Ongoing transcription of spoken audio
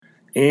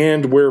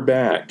And we're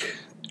back.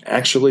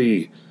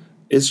 Actually,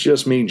 it's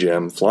just me,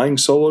 Jim, flying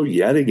solo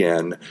yet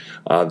again,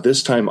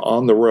 this time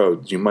on the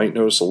road. You might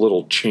notice a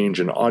little change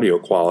in audio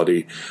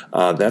quality.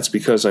 That's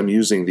because I'm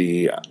using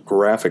the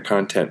Graphic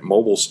Content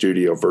mobile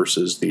studio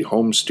versus the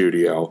home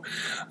studio.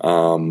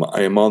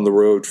 I am on the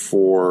road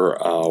for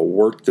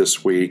work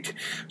this week,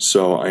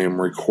 so I am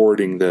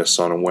recording this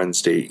on a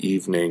Wednesday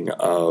evening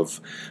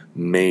of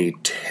May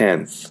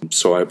 10th.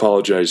 So I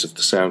apologize if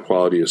the sound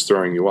quality is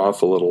throwing you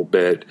off a little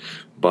bit,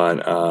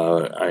 but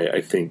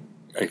I think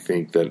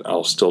that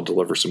I'll still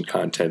deliver some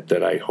content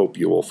that I hope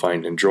you will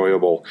find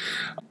enjoyable.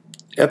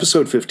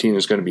 Episode 15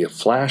 is going to be a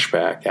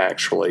flashback,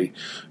 actually,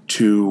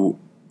 to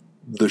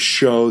the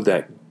show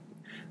that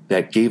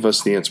gave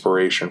us the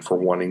inspiration for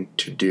wanting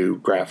to do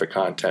graphic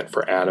content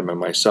for Adam and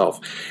myself,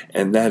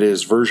 and that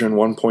is version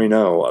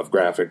 1.0 of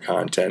graphic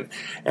content,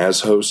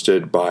 as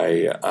hosted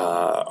by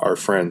our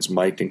friends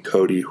Mike and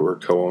Cody, who are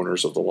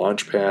co-owners of the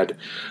Launchpad,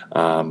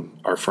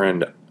 our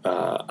friend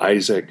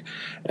Isaac,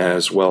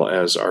 as well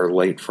as our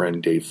late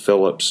friend Dave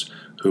Phillips,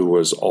 who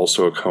was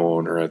also a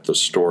co-owner at the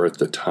store at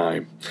the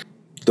time.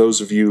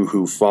 Those of you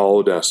who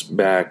followed us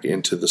back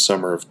into the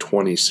summer of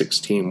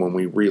 2016 when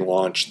we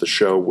relaunched the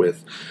show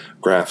with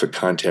Graphic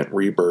Content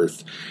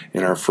Rebirth,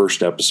 in our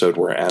first episode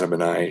where Adam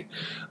and I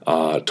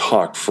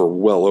talked for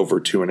well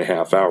over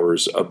 2.5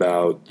 hours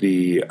about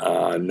the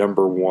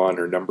number 1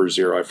 or number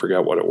 0, I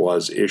forgot what it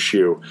was,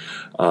 issue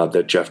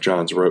that Jeff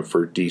Johns wrote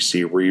for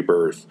DC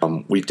Rebirth.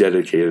 We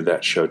dedicated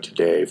that show to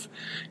Dave,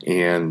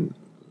 and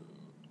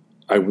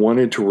I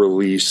wanted to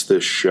release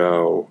this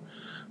show,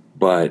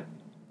 but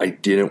I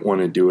didn't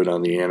want to do it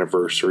on the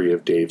anniversary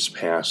of Dave's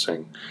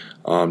passing.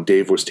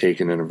 Dave was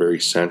taken in a very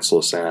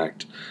senseless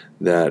act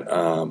that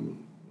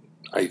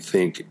I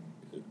think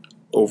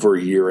over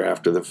a year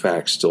after the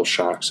fact still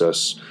shocks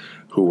us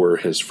who were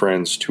his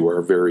friends to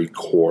our very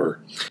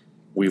core.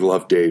 We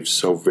love Dave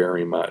so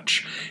very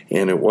much,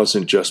 and it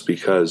wasn't just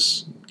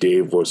because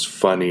Dave was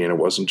funny, and it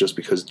wasn't just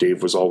because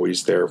Dave was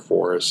always there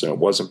for us, and it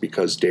wasn't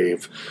because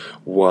Dave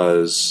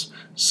was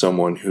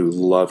someone who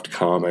loved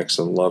comics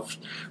and loved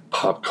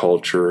pop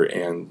culture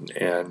and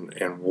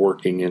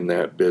working in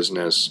that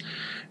business.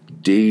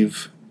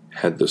 Dave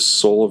had the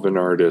soul of an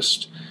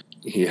artist.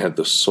 He had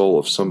the soul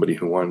of somebody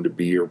who wanted to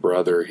be your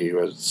brother. He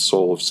had the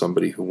soul of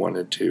somebody who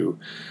wanted to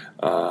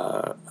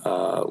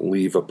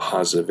leave a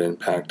positive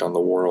impact on the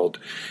world.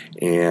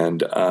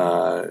 And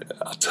I'll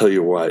tell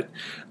you what,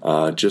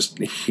 just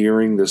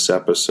hearing this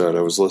episode,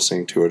 I was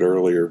listening to it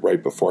earlier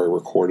right before I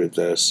recorded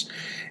this,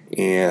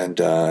 and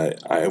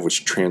I was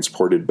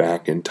transported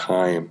back in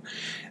time.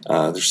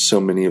 There's so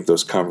many of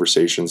those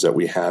conversations that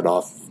we had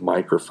off of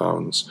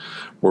microphones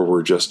where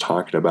we're just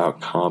talking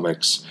about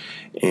comics.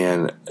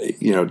 And,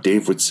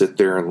 Dave would sit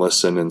there and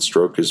listen and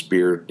stroke his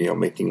beard,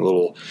 making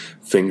little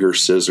finger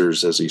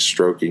scissors as he's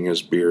stroking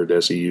his beard,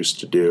 as he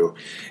used to do.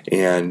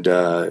 And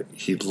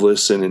he'd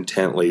listen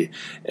intently,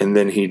 and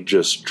then he'd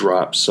just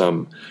drop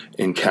some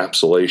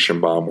encapsulation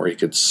bomb where he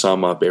could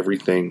sum up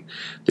everything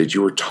that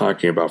you were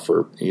talking about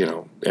for,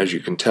 as you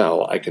can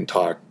tell, I can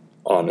talk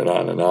on and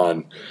on and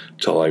on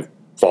till I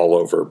fall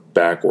over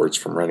backwards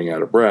from running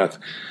out of breath.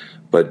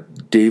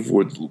 But Dave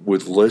would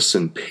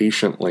listen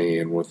patiently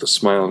and with a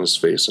smile on his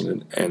face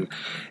and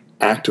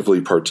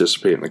actively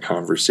participate in the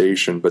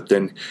conversation. But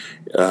then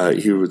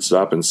he would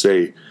stop and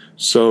say,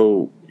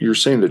 "So you're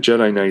saying that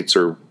Jedi Knights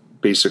are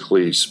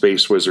basically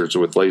space wizards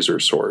with laser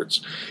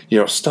swords?"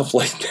 Stuff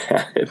like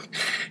that.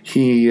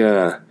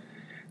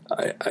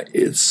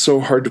 It's so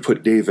hard to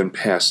put Dave in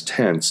past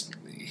tense.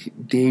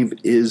 Dave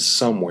is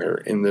somewhere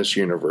in this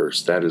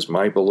universe. That is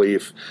my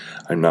belief.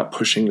 I'm not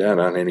pushing that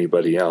on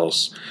anybody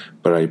else,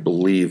 but I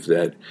believe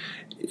that,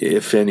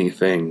 if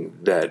anything,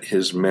 that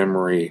his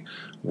memory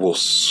will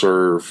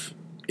serve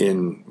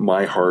in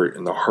my heart,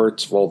 in the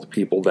hearts of all the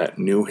people that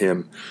knew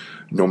him,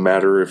 no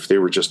matter if they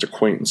were just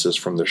acquaintances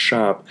from the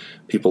shop,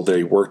 people that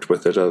he worked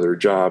with at other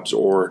jobs,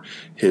 or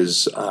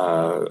his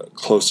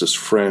closest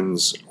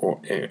friends,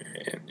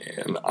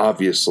 and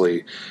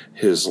obviously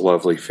his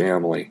lovely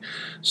family.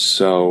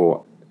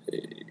 So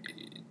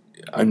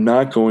I'm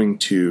not going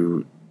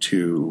to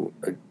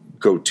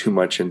go too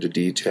much into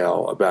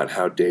detail about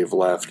how Dave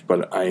left,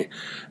 but I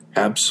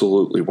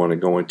absolutely want to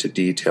go into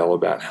detail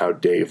about how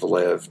Dave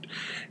lived.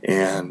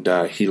 And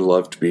he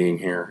loved being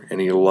here, and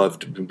he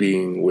loved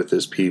being with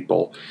his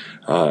people,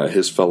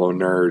 his fellow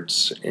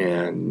nerds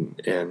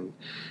and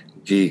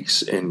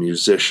geeks and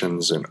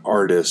musicians and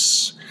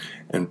artists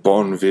and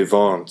bon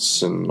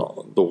vivants and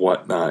the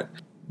whatnot.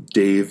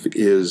 Dave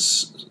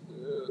is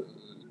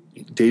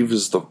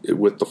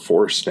with the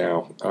Force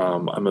now.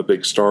 I'm a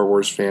big Star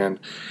Wars fan,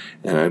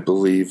 and I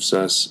believe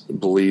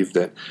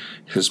that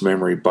his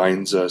memory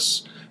binds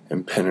us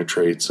and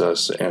penetrates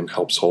us and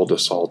helps hold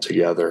us all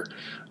together,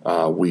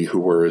 we who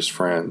were his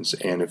friends.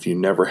 And if you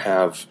never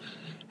have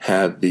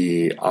had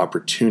the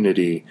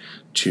opportunity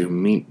to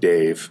meet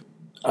Dave,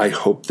 I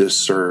hope this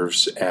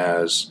serves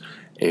as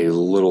a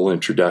little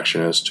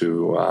introduction as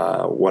to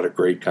what a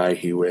great guy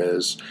he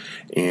is,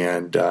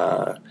 and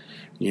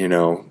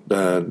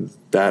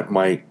that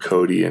Mike,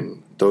 Cody,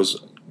 and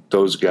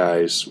those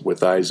guys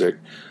with Isaac,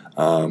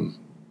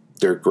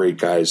 they're great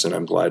guys, and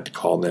I'm glad to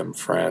call them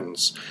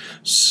friends.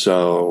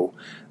 So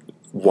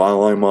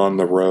while I'm on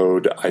the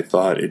road, I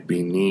thought it'd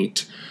be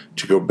neat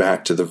to go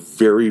back to the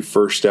very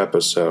first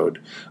episode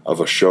of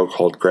a show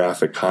called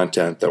Graphic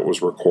Content that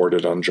was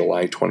recorded on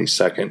July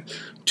 22nd,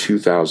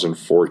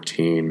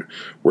 2014,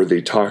 where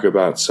they talk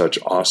about such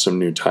awesome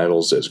new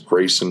titles as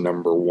Grayson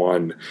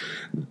 #1,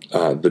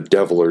 The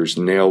Devilers,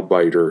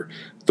 Nailbiter,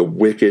 The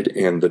Wicked,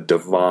 and The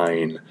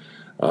Divine.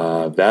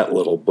 That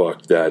little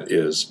book that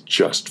is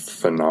just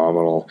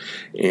phenomenal,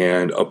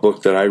 and a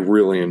book that I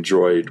really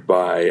enjoyed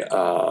by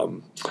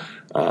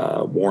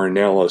Warren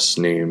Ellis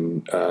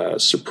named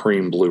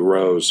Supreme Blue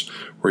Rose,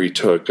 where he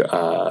took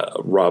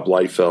Rob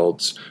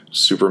Liefeld's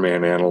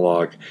Superman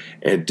analog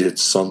and did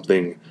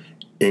something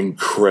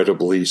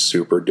incredibly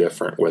super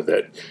different with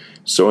it.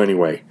 So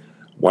anyway,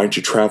 why don't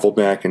you travel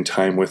back in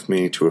time with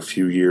me to a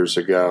few years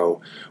ago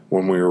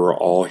when we were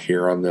all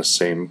here on this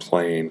same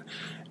plane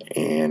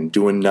and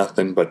doing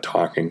nothing but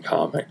talking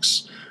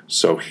comics.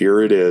 So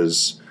here it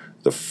is,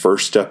 the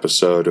first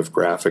episode of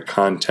Graphic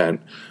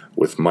Content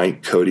with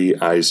Mike, Cody,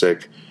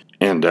 Isaac,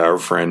 and our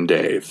friend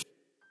Dave.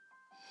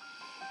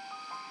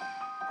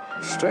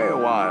 Stay a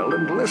while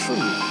and listen.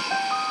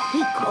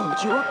 He called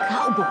you a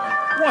cowboy.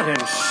 What in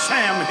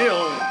Sam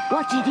Hill?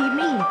 What did he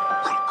mean?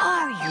 What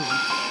are you?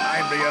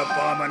 I'm the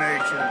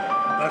Abomination,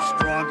 the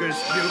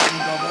strongest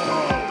mutant of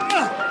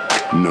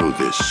all. Know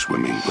this,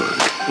 swimming bird.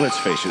 Let's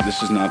face it,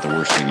 this is not the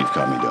worst thing you've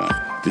caught me doing.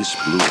 This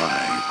blue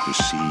eye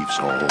perceives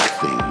all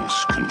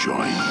things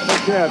conjoined.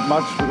 I cared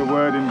much for the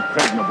word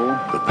impregnable.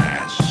 The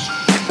past,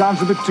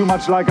 Sounds a bit too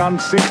much like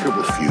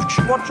unsinkable. the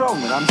future, What's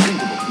wrong with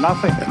unsinkable?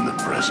 Nothing. and the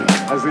present.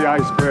 As the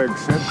iceberg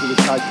said to the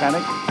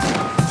Titanic.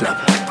 What's up?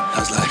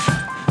 How's life?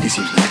 He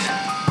seems nice.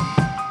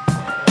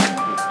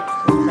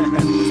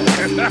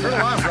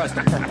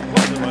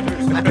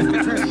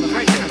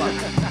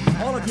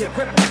 All of the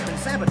equipment's been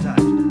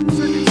sabotaged.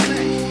 Circuits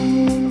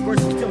smashed. Of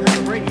course, we still have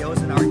the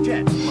radios in our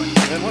jet, but...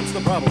 Then what's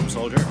the problem,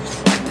 soldier?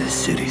 This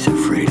city's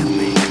afraid of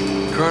me.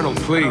 Colonel,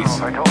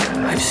 please.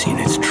 I've seen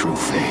its true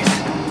face.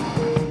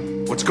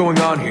 What's going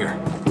on here?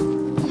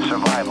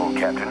 Survival,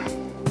 Captain.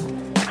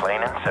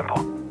 Plain and simple.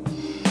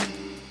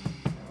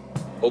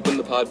 Open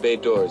the pod bay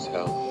doors,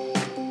 Hal.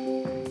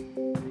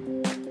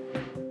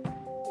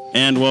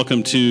 And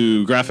welcome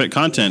to Graphic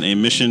Content, a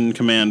Mission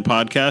Command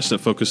podcast that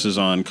focuses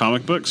on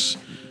comic books,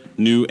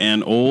 new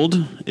and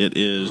old. It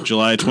is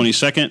July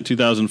 22nd,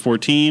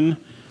 2014.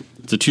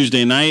 It's a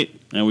Tuesday night,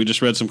 and we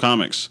just read some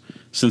comics.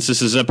 Since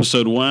this is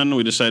episode 1,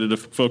 we decided to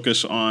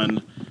focus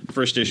on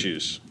first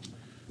issues.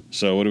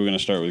 So what are we going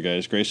to start with,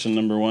 guys? Grayson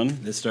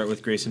 #1? Let's start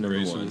with Grayson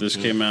 #1. This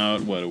came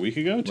out, what, a week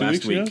ago? 2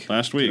 weeks ago?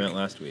 Last week. Came out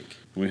last week.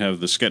 We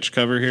have the sketch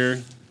cover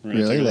here.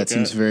 Really? That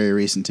seems very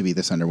recent to be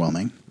this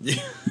underwhelming.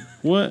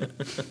 What?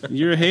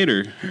 You're a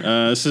hater.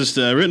 This is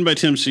written by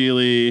Tim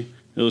Seeley,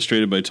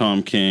 illustrated by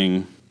Tom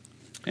King,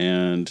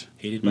 and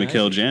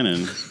Mikhail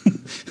Janin.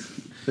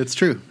 It's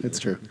true. It's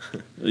true.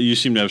 You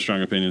seem to have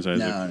strong opinions, Isaac.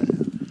 No.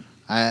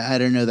 I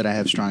don't know that I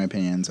have strong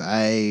opinions.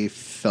 I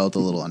felt a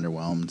little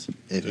underwhelmed,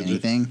 if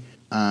anything.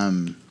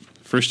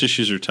 First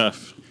issues are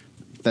tough.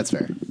 That's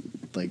fair.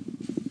 Like,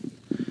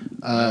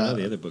 I know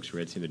the other books we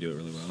read seem to do it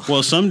really well.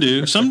 Well, some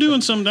do. Some do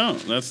and some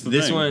don't. That's the thing.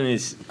 This one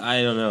is,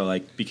 I don't know,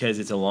 like, because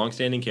it's a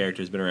long-standing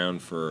character, it's been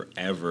around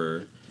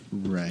forever.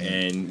 Right.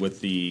 And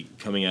with the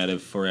coming out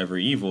of Forever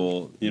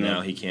Evil, now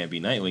he can't be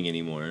Nightwing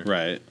anymore.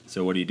 Right.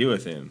 So what do you do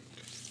with him?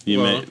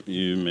 You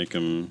make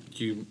him...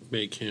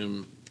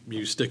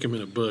 You stick him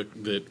in a book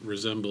that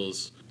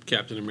resembles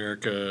Captain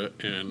America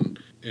and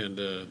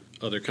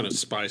other kind of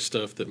spy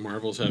stuff that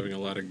Marvel's having a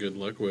lot of good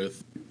luck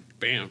with.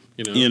 Bam,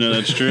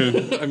 that's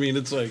true. I mean,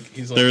 it's like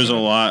there's a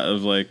lot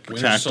of like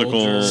Winter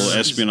tactical Soldier,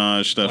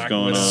 espionage stuff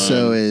going on.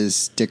 So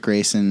is Dick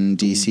Grayson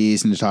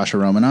DC's Natasha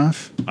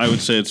Romanoff? I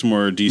would say it's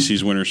more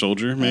DC's Winter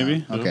Soldier,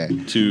 maybe. Okay.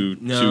 To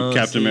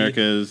Captain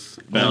America's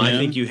Batman. No, I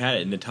think you had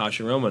it.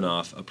 Natasha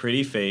Romanoff, a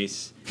pretty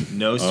face,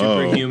 no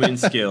superhuman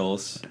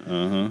skills.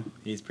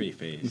 He's pretty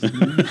face.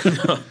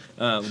 The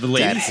ladies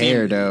that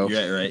hair, though.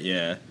 Yeah, right.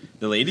 Yeah,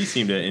 the ladies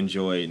seem to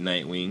enjoy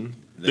Nightwing.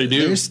 They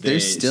do.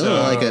 There's still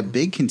like a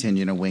big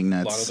contingent of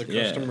wingnuts. A lot of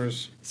the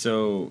customers.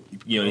 So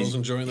he's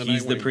enjoying the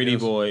he's the Nightwing, pretty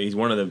yes. boy. He's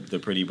one of the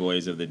pretty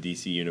boys of the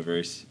DC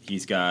universe.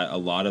 He's got a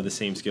lot of the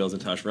same skills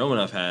Natasha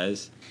Romanoff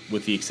has,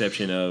 with the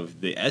exception of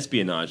the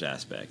espionage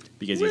aspect,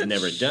 because he's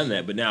never done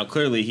that. But now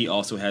clearly he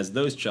also has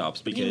those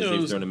chops because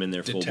they've thrown him in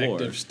there full bore.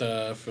 Detective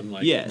stuff and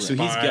like so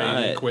he's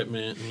got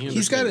equipment. And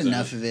he's got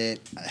enough of it,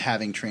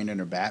 having trained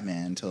under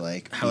Batman to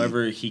like.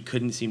 However, he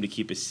couldn't seem to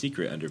keep a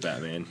secret under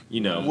Batman.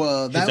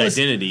 Well, his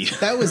identity.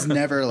 That was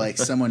never like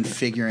someone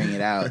figuring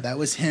it out. That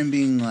was him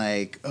being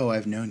like, "Oh,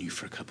 I've known you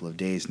for a couple of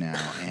days now,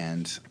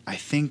 and I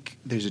think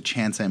there's a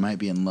chance I might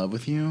be in love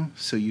with you.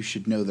 So you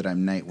should know that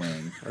I'm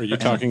Nightwing." Are you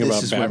talking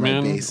about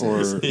Batman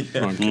or?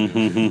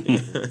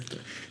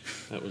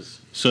 That was.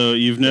 So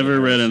you've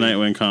never read a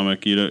Nightwing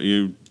comic.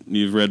 You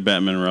you've read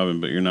Batman and Robin,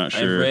 but you're not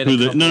sure read who a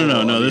the. couple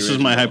No. of This the is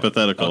my original.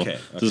 hypothetical. Okay,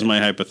 This is my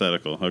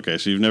hypothetical. Okay,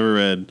 so you've never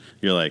read.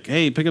 You're like,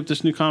 hey, pick up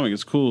this new comic.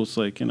 It's cool. It's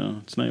like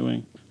it's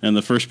Nightwing. And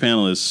the first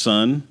panel is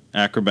Sun,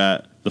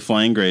 Acrobat, the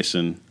Flying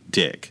Grayson,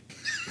 Dick.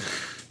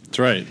 That's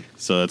right.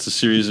 So that's a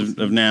series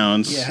of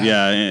nouns.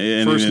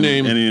 Yeah. First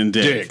name, ending in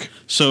Dick.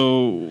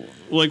 So,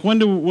 like, when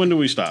do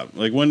we stop?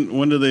 Like,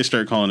 when do they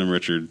start calling him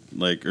Richard,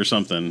 like, or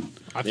something?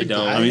 I They think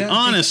don't. I mean,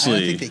 honestly, I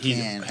don't think they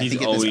can. I he's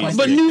think at always- this point,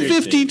 but they're- New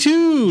they're-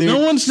 52, no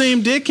one's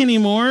named Dick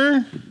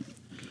anymore.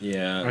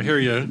 Yeah. I hear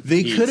you.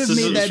 They could have This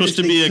is made that. supposed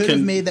to They be a could have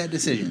con- made that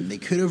decision. They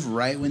could have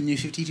right when New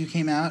 52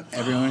 came out.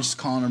 Everyone was just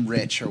calling him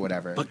Rich or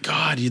whatever. But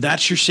God,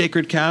 that's your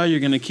sacred cow. You're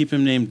gonna keep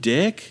him named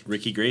Dick?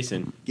 Ricky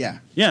Grayson. Yeah.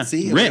 Yeah,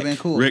 See, it would have been Rick.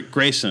 cool. Rick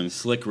Grayson.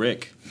 Slick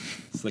Rick.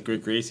 Slick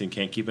Rick Grayson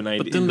can't keep an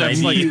ID. But then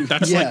that's Yeah.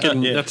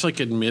 that's like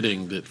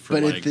admitting that for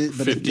But at like the-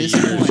 but at 50 this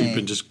years point- you've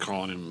been just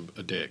calling him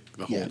a dick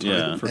the whole Yeah. time.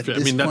 Yeah. For At fi-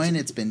 this I mean, that's point,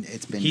 it's been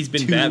He's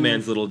been too-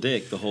 Batman's little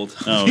dick the whole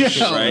time. Oh,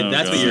 Yeah. right? Oh,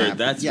 That's what God. you're.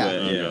 That's Yeah. what.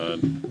 Oh, Yeah.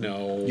 God.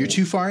 no. You're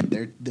too far.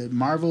 The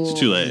Marvel It's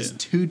too late. is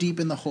too deep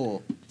in the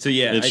hole. So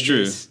yeah, It's I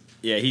true. Just,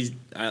 yeah, he's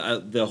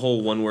the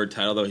whole one word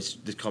title though. This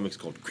comic's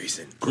called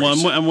Grayson.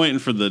 Well, I'm waiting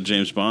for the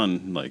James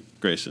Bond, like,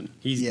 Grayson.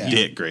 He's Yeah.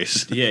 Dick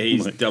Grayson. Yeah,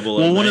 he's Like, double.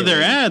 Well, one of Nightwing.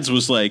 their ads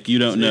was like, you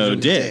don't know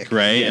Dick, Dick.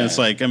 right? Yeah. And it's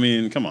like, I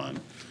mean, come on.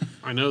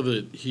 I know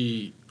that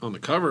he on the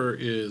cover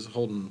is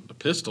holding a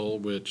pistol,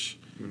 which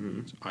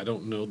I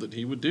don't know that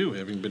he would do,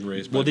 having been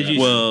raised. Well, by did you?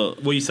 Batman.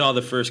 Well, You saw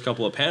the first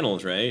couple of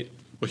panels, right?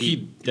 Well,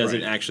 he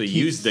doesn't right. actually He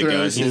use the gun.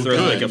 throws He his throws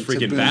gun like a to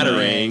freaking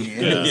boomerang batarang.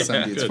 into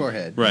some dude's Good.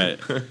 forehead. Right.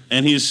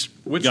 And he's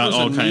Which got was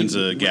all a kinds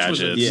neat- of which was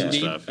a gadgets and neat-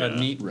 stuff. A yeah.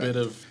 neat Right. bit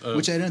of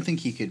Which I don't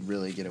think he could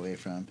really get away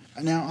from.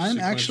 Now, I'm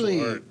Sequential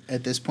actually, art.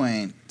 at this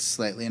point,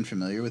 slightly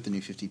unfamiliar with the New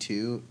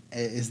 52.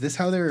 Is this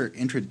how they're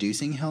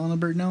introducing Helena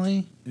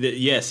Bertinelli?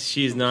 Yes,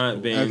 she's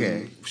not been.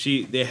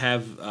 Okay. They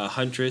have a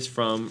Huntress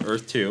from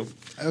Earth 2.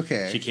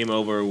 Okay. She came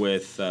over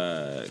with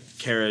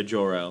Kara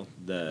Jor-El,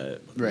 the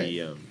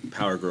Right.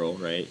 Power Girl,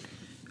 right?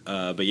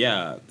 But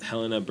yeah,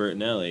 Helena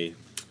Bertinelli.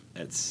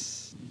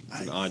 It's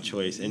an odd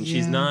choice, and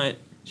she's yeah. not.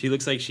 She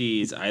looks like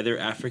she's either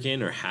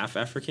African or half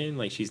African.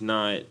 Like she's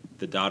not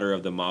the daughter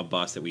of the mob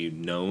boss that we've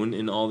known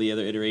in all the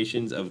other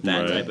iterations of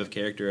that Right. type of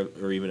character,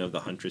 or even of the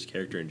Huntress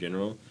character in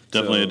general.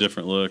 Definitely So- a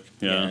different look.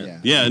 Yeah.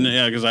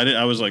 Yeah, because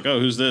I was like, oh,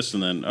 who's this?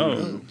 And then,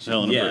 it's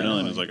Helena Yeah. Bertinelli.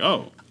 And I was like,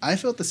 oh. I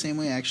felt the same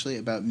way actually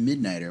about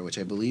Midnighter, which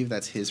I believe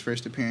that's his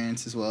first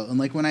appearance as well. And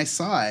like when I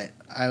saw it,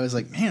 I was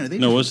like, man, are they?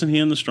 No, just- wasn't he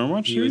in the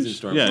Stormwatch He was in series?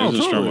 Stormwatch. Yeah, he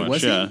was in totally. Stormwatch.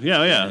 Was he?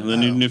 Yeah. The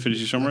new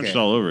 52 Stormwatch Okay. is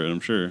all over it, I'm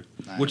sure.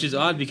 Which is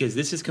odd because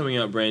this is coming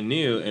out brand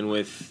new, and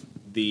with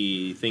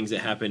the things that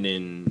happened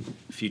in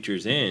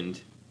Future's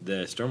End,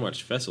 the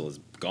Stormwatch vessel is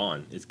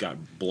gone. It's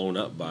got blown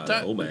up by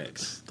That-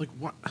 Omax. like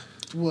what?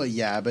 Well,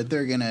 yeah, but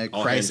they're gonna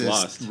All hands crisis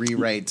lost.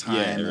 rewrite time.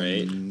 Yeah,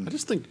 right. and- I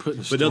just think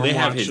putting But no, they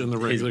have Stormwatch in the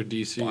regular his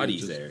DC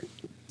bodies just- there.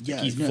 Yeah,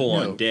 He's no, full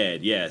no. on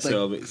dead. Yeah.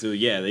 So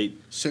yeah, they.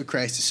 So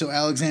crisis. So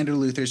Alexander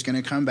Luthor's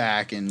gonna come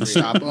back and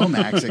stop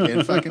Omax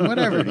again. Fucking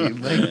whatever, dude.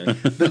 Like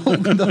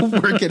they'll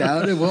work it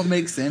out. It won't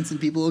make sense,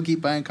 and people will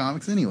keep buying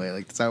comics anyway.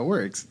 Like that's how it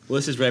works. Well,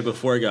 this is right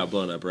before he got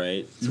blown up,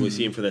 right? So we Mm-hmm.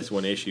 see him for this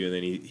one issue, and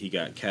then he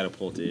got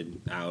catapulted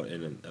out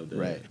of the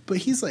Right, but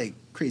he's like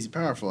crazy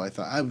powerful. I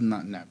thought I'm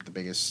not the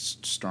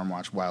biggest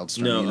Stormwatch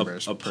Wildstorm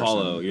universe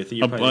Apollo. person.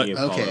 You're probably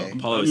thinking Apollo. Okay.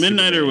 Apollo is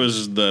Midnighter Superman.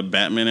 was the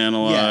Batman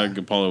analog. Yeah.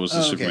 Apollo was the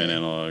Oh, okay. Superman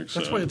analog.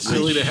 That's so. why it's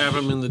silly to have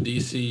him in the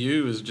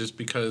DCU, is just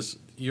because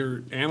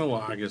your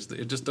analog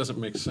it just doesn't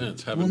make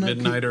sense having Well,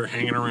 no, Midnighter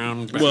hanging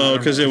around. Well,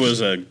 because it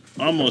was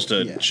almost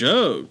a Yeah.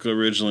 joke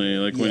originally,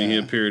 like when he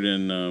Yeah. appeared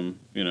in,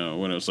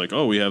 when it was like,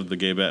 oh, we have the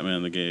gay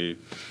Batman, the gay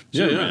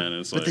Yeah, Superman.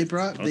 It's But like, they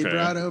brought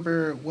okay.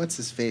 over what's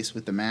his face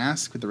with the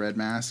mask, with the red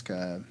mask.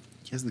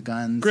 He has the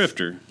guns.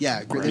 Grifter.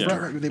 Yeah, they brought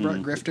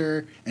Mm-hmm.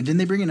 Grifter, and didn't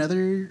they bring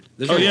another?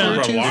 There's Oh a yeah,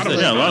 lot of a lot of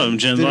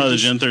them. A lot of the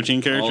Gen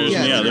 13 characters.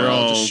 Yeah, Yeah, they're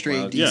all just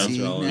straight yeah, DC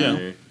now.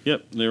 yeah,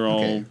 yep. They're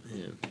all Okay.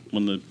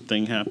 when the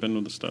thing happened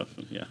with the stuff.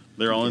 Yeah,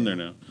 they're all in there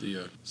now. The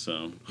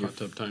So hot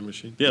tub time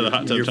machine. yeah, the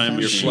hot tub Your time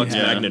machine. Flux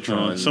yeah.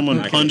 Magnetron. Someone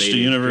punched a activated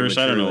universe.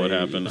 I don't know what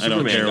prematurely. happened. I don't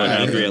Superman care what got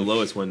angry happened. at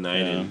Lois one night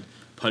Yeah. and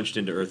punched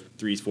into Earth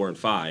 3, 4, and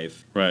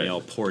 5. Right. They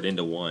all poured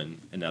into one,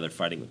 and now they're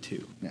fighting with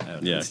 2. Yeah. I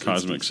don't know. Yeah, It's-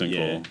 cosmic it's-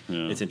 sinkhole. Yeah,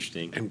 Yeah. it's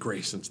interesting. And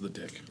Grayson's the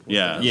dick.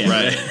 Yeah, Yeah.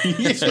 right.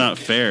 It's not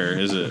fair,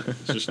 is it?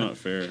 It's just not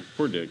fair.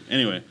 Poor Dick.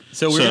 Anyway,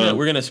 So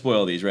we're gonna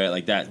spoil these, right?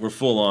 Like that. We're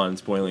full on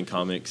spoiling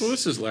comics. Well,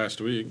 this is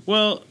last week.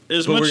 well,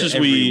 as But much we're- as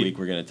every we week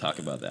we're gonna talk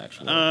about that.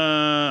 Actually,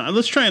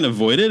 let's try and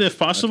avoid it if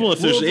possible. Okay.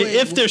 If there's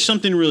Well, if there's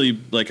something really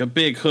like a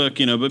big hook,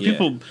 but Yeah.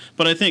 people.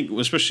 But I think,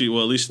 especially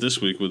at least this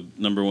week with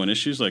 #1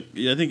 issues, like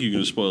I think you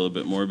can spoil a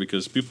bit more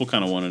because people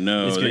kind of want to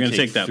know. It's They're gonna going to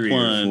take that 3 or 4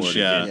 plunge. to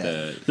Yeah. get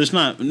the- There's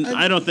not.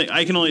 I don't think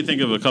I can only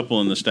think of a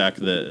couple in the stack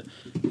that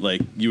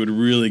like you would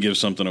really give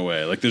something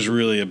away. Like there's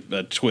really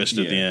a twist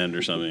at the Yeah. end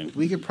or something.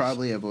 We could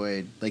probably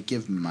avoid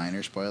give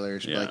minor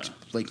spoilers, Yeah. like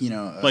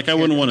a Like I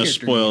wouldn't want to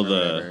character spoil name or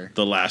whatever.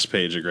 the last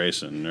page of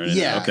Grayson or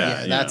anything. Yeah, okay,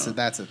 yeah, you that's know.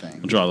 that's a thing.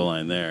 I'll draw the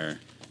line there.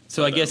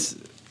 So I guess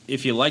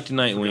if you liked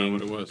Forgot what it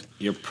Nightwing, was.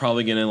 you're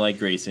probably gonna like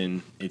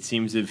Grayson. It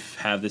seems to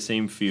have the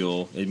same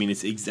feel. I mean,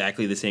 it's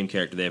exactly the same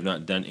character. They have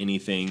not done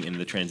anything in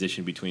the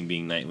transition between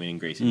being Nightwing and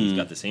Grayson. He's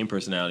got the same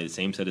personality, the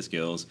same set of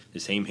skills, the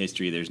same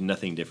history. There's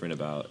nothing different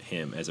about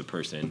him as a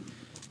person.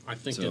 I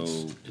think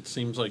So- it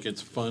seems like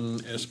it's fun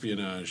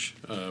espionage,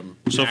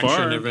 So action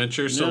far.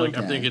 adventure. So Yeah. like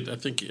I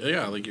think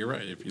like you're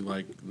right. If you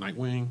like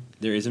Nightwing,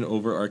 There is an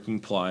overarching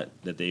plot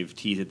that they've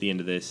teased at the end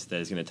of this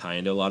that is going to tie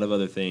into a lot of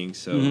other things.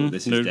 So Mhm.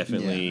 this They're- is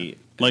definitely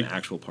Like- an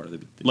actual part of the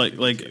like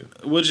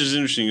which is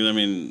interesting. I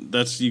mean,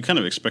 that's you kind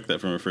of expect that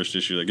from a first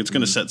issue. Like it's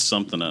going to set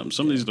something up.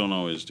 Some of these don't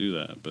always do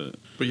that, but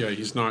but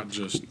he's not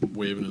just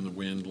waving in the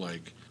wind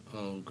like.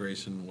 Oh,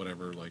 Grayson,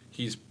 whatever. Like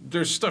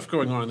there's stuff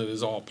going on that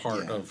is all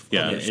part of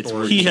other it's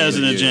stories. he has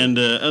an Yeah.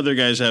 agenda. Other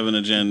guys have an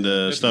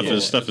agenda. It's Stuff cool.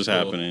 is It's cool.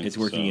 happening. It's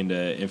working so.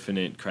 into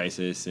Infinite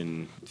Crisis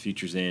and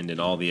Future's End and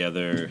all the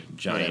other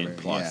giant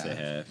Whatever, plots yeah.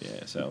 they have.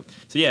 Yeah, so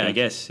yeah, I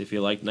guess if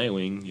you like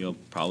Nightwing, you'll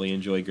probably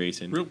enjoy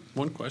Grayson.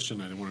 One question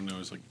I want to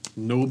know is like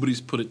nobody's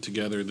put it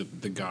together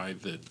that the guy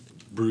that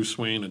Bruce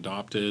Wayne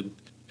adopted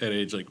at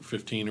age like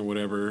 15 or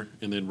whatever,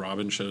 and then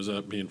Robin shows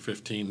up being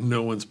 15.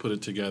 No one's put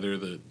it together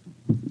that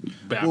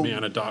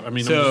Batman adopted. I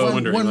mean, I'm just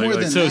wondering. One more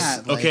than so-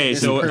 that. Like, okay,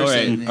 this so all right,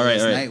 person all right,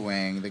 is all right.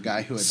 Nightwing, the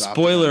guy who adopted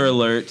Spoiler him.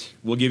 alert!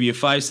 We'll give you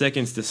 5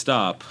 seconds to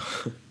stop.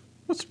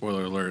 What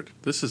spoiler alert?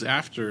 This is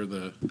after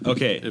the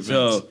Okay, events.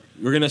 so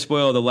we're gonna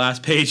spoil the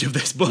last page of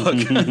this book.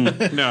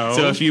 No.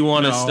 So if you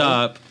want to no.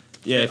 stop,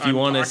 if you I'm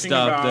want to talking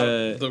stop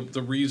about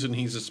the reason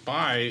he's a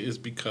spy is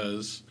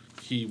because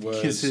he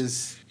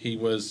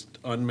was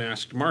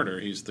unmasked martyr.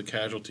 He's the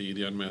casualty,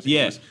 the unmasked.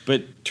 yeah,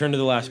 but turn to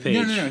the last page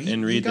No, and he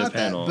read the got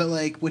panel. that. But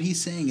like what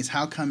he's saying is,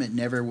 how come it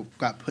never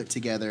got put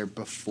together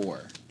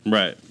before?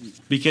 Right.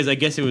 Because I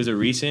guess it was a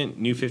recent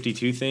New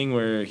 52 thing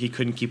where he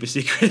couldn't keep a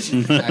secret.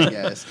 I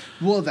guess.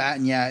 Well, that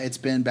and it's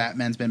been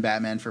Batman's been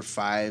Batman for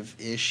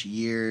 5-ish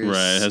years.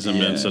 Right. It hasn't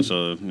been such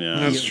a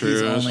That's true.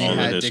 He's That's only all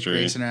the had Dick history.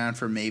 Grayson around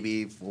for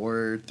maybe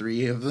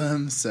 3 of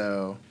them.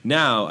 So,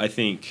 Now I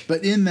think.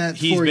 but in that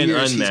He's 4 been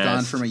years, he's gone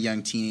unmasked. from a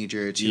young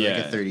teenager to like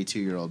Yeah. a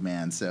 32-year-old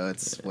man. So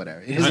it's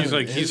whatever. It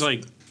He's is-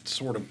 like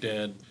sort of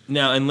dead.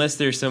 Now, unless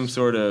there's some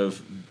sort of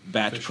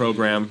batch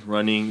program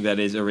running that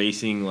is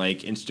erasing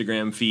like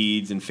Instagram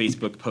feeds and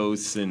Facebook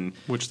posts and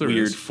Which there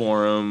weird is.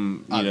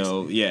 forum,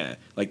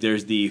 like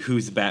there's the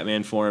Who's the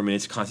Batman forum and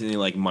it's constantly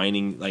like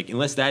mining, like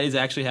unless that is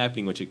actually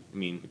happening, which it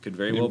could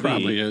very well It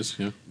probably be. is.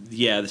 Yeah.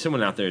 Yeah,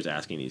 someone out there is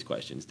asking these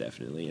questions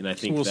definitely, and I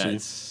think we'll see.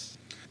 that's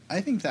I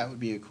think that would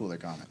be a cooler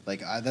comic.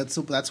 Like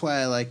that's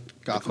why I like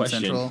Gotham question.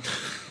 Central.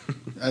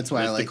 That's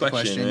why I That's the like the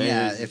question, question. right?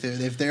 Yeah,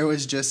 Is- if there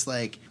was just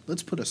like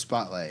let's put a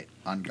spotlight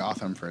on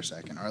Gotham for a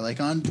second, or like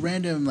on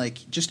random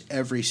like just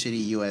every city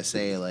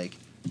USA. Like,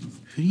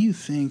 who do you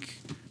think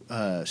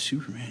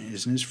Superman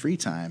is in his free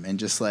time? And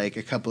just like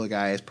a couple of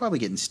guys probably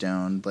getting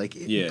stoned, like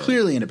Yeah.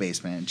 clearly in a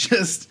basement,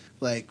 just.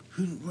 Like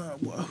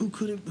who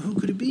could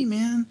it be,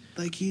 man?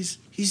 Like he's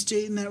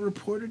dating that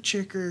reporter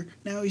chick, or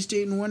now he's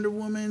dating Wonder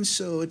Woman,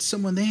 so it's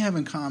someone they have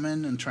in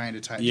common and trying to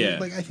tie. Yeah,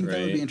 like I think that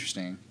would right. be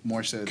interesting.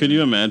 More so. Could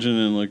you imagine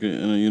in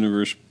in a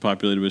universe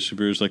populated with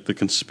superheroes, like the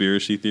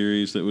conspiracy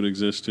theories that would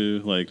exist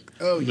too? Like,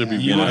 Oh yeah.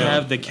 you would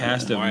have the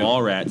cast of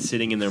Mallrats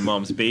sitting in their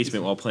mom's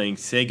basement while playing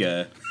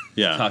Sega.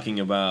 yeah, Talking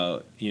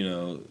about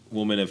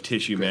Woman of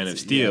Tissue, Man of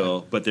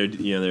Steel, but they're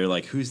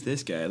like, who's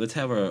this guy? Let's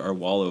have our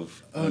wall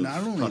of, not only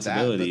that, but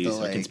possibilities, the, a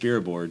like,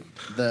 conspiracy board.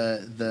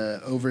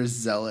 the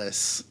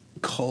overzealous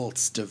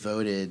cults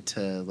devoted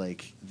to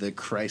like the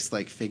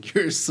Christ-like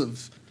figures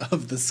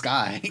of the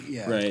sky.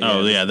 Yeah. Right.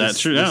 Oh, yeah, that's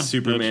true, The yeah,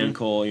 Superman that's true.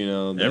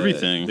 Cole,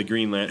 Everything. The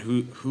Green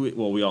Lantern. Who?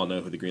 Well, we all know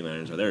who the Green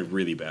Lanterns are. They're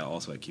really bad,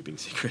 also at keeping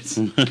secrets.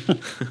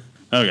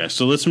 Okay,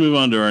 so let's move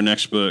on to our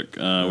next book,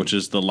 which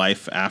is The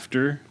Life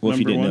After. Well, if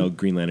you number didn't one. know,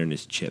 Green Lantern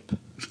is Chip,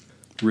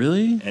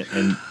 Really?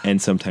 and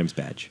sometimes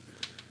Badge.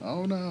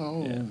 Oh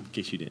no. Yeah, in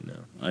case you didn't know.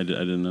 I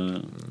didn't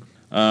know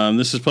that.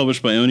 This is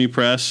published by Oni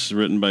Press,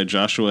 written by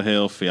Joshua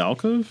Hale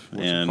Fialkov.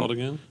 What's and it called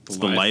again? It's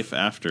The Life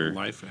After.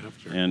 Life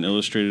After. And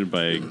illustrated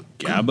by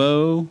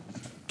Gabo.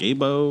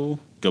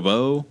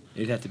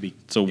 It'd have to be.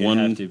 So it'd one-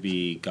 have to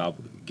be Gabo.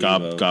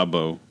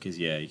 Gabo. Because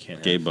you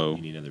can't. Have, Gabo.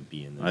 You need another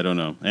B in there. I don't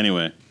know.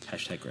 Anyway,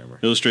 Hashtag grammar.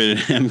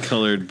 illustrated and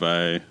colored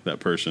by that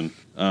person.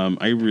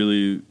 I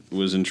really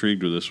was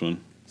intrigued with this one.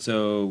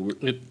 So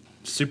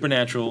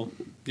supernatural.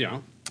 Yeah.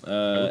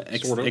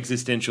 Sort of.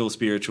 Existential,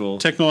 spiritual,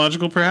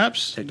 Technological,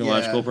 perhaps?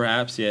 technological, Yeah.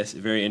 perhaps. Yes,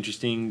 very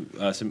interesting.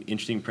 Some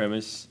interesting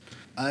premise.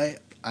 I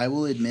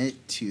will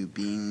admit to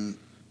being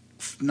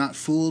not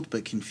fooled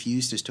but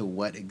confused as to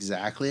what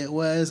exactly it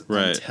was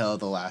Right. until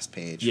the last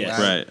page. Yes.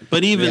 Right.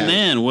 But even Yeah.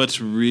 then, what's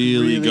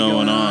really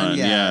going on?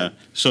 yeah.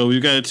 So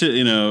we've got to,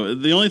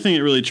 the only thing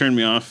that really turned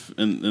me off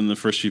in the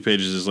first few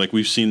pages is like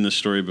we've seen this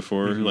story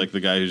before, like the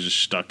guy who's just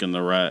stuck in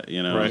the rut, Right,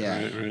 Yeah. right,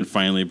 right. and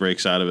finally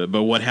breaks out of it.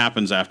 But what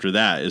happens after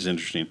that is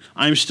interesting.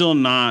 I'm still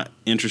not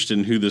interested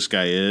in who this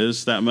guy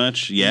is that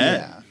much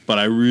yet, Yeah. but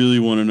I really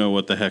want to know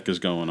what the heck is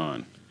going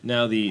on.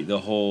 Now the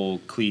whole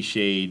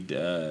cliched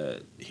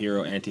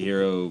hero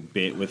anti-hero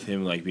bit with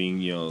him like being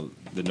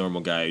the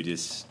normal guy who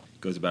just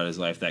goes about his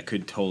life that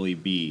could totally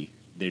be.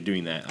 They're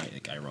doing that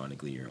like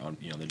ironically or on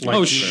they're doing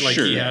Like,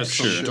 it he has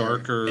some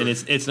darker, and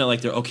it's not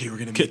like they're okay. We're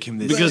gonna make him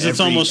this because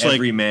it's almost like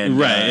everyman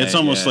right. guy, It's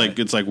almost like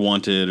it's like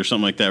Wanted or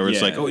something like that, where it's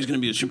Yeah. like, oh, he's gonna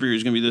be a superhero.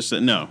 He's gonna be this.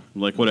 That. No,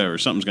 like whatever.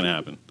 Something's gonna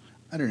happen.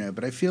 I don't know,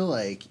 but I feel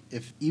like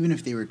even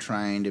if they were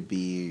trying to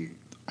be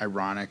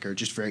ironic or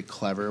just very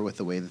clever with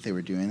the way that they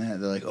were doing that,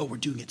 they're like, oh, we're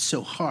doing it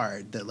so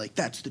hard that like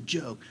that's the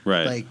joke.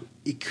 Right. Like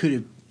it could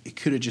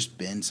have just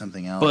been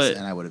something else, But-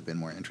 and I would have been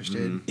more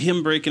interested.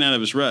 Him breaking out of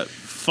his rut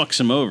fucks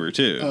him over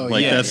too. Oh,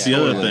 like yeah, that's yeah,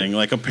 the other totally. thing.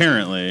 Like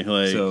apparently,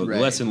 like so Right.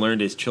 the lesson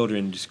learned is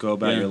children just go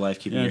about Yeah. your life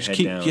keeping Yeah, your just head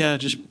keep- down. yeah,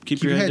 just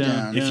keep your head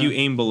down. If Yeah. you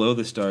aim below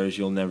the stars,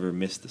 you'll never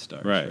miss the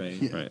stars. Right,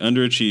 Right. right.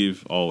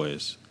 Underachieve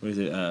always. What is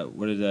it?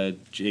 What did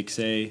Jake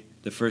say?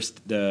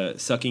 The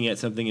sucking at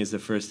something is the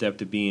first step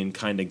to being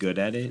kind of good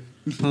at it.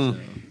 I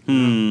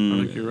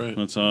think you're right.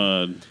 That's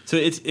odd. So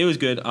it was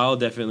good. I'll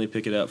definitely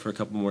pick it up for a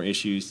couple more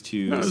issues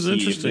to That was see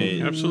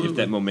interesting. Absolutely. if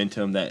that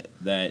momentum, that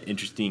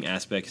interesting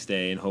aspect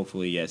stay, and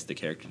hopefully, yes, the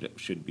character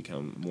should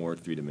become more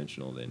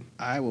 3-dimensional then.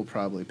 I will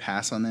probably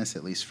pass on this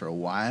at least for a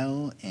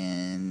while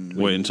and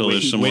Wait until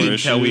there's some more Wait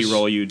until we issues?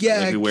 roll you,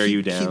 like we wear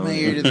you down. Keep my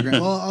ear to the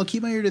ground. Well, I'll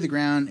keep my ear to the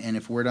ground, and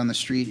if word on the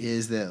street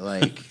is that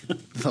like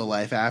the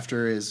life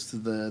after is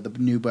the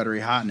new buttery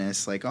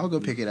hotness, like I'll go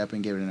pick it up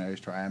and give it another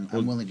try.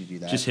 I'm willing to do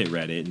that. Just hit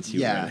Reddit and see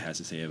Yeah. what Reddit has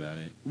to say about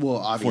it. Well,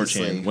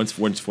 obviously, 4chan.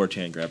 Once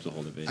 4chan grabs a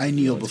hold of it, I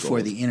kneel it's before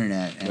gold. the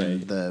internet and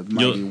Right. the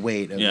mighty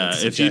weight of Yeah,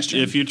 its if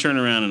suggestion. you turn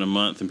around in a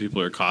month and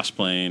people are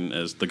cosplaying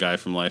as the guy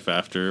from Life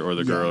After or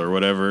the girl Yeah. or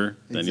whatever,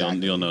 then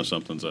Exactly. you'll know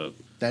something's up.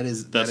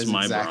 That's That's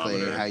my exactly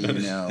barometer. how you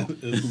know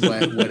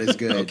what is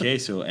good. Okay,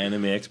 so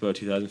Anime Expo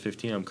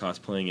 2015, I'm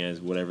cosplaying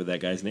as whatever that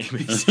guy's name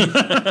is.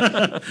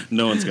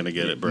 No one's gonna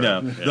get it, bro.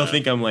 No, Yeah. they'll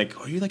think I'm like,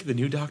 oh, you're like the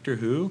new Doctor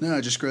Who?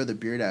 No, just grow the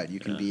beard out. You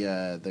can be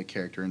the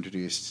character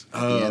introduced at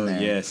the Oh, end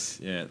there. yes,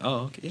 yeah.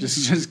 Oh, okay.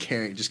 Just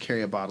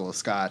carry a bottle of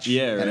scotch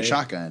Yeah, and a right.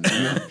 shotgun.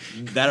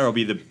 That or I'll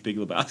be the Big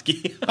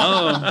Lebowski.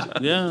 Oh,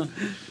 yeah.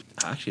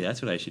 Actually,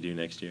 that's what I should do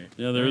next year.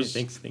 Yeah, All there's-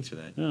 right, thanks for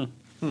that. Yeah.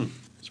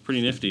 It's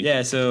pretty nifty.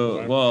 Yeah,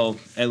 so, well,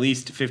 at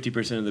least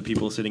 50% of the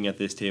people sitting at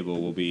this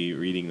table will be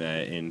reading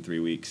that in 3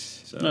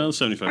 weeks. So Well,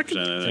 75%.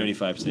 I think.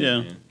 75%.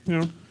 Yeah.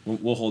 Yeah.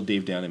 We'll hold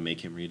Dave down and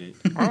make him read it.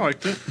 I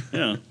liked it.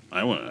 Yeah,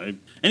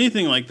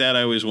 anything like that.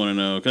 I always want to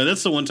know because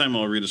that's the one time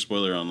I'll read a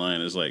spoiler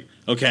online. Is like,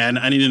 okay,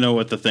 I need to know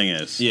what the thing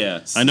is. Yeah.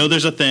 I know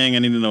there's a thing. I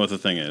need to know what the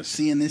thing is.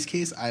 See, in this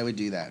case, I would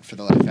do that for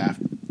the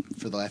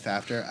life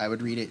after. I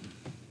would read it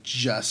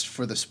just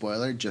for the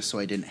spoiler, just so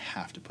I didn't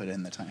have to put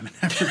in the time and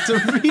effort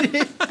to read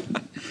it.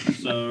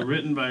 So,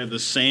 written by the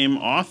same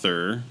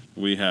author,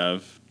 we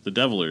have the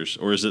Devilers,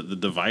 or is it the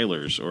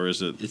Devilers, or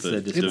is it It's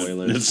the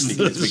Despoilers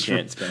because we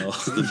can't spell.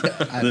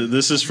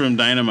 This is from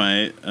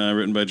Dynamite,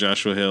 written by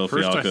Joshua Hale.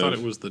 First, I Fialkov. thought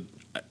it was the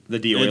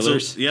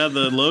D-Oilers. Yeah,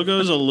 the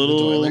logo's a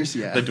little Doilers,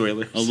 yeah. The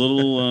Doilers. a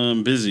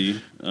little busy.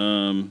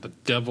 the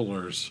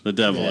Devilers. The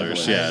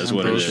Devilers, yeah, is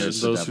what it Those,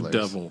 is. those who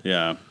Devilers. devil.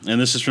 Yeah,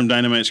 and this is from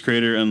Dynamite's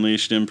creator,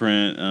 Unleashed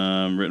imprint,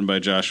 written by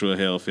Joshua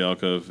Hale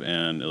Fialkov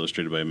and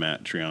illustrated by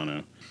Matt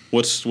Triano.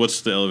 What's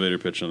the elevator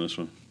pitch on this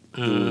one?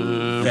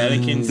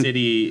 Vatican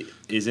City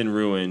is in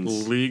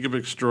ruins. League of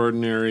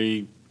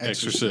Extraordinary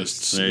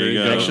Exorcists. There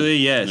you go. Actually,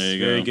 yes, There you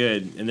very go.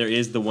 good. And there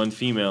is the one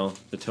female,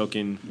 the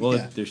token. Well,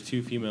 Yeah. there's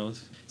 2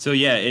 females. So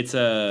yeah, it's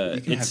a.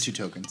 You can have it's 2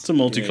 tokens. It's a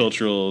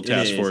multicultural It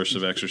task is. force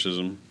of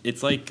exorcism.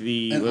 it's like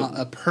the. And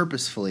a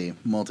purposefully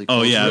multicultural.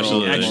 Oh, yeah,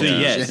 absolutely. Actually,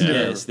 yes, gender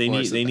yes. They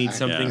force need of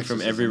something Yeah.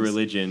 from every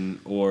religion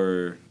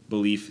or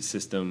belief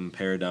system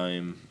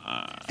paradigm.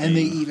 And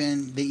they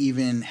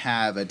even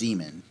have a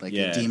demon. Like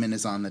Yeah. a demon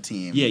is on the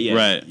team. Yeah,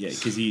 Right. yeah.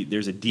 Because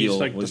there's a deal He's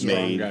like the was strong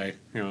made. guy.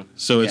 Yeah.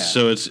 So Yeah.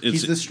 it's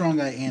He's the strong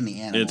guy and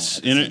the animal. it's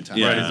at the inter- same time.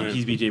 yeah. Right.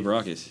 He's B.J.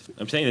 Baracus.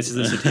 I'm saying this is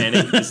the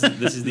satanic. this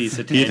is the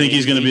satanic. Do you think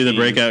he's going to be the team.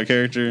 breakout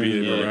character? B.J.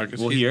 Yeah. Baracus.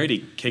 Well, he already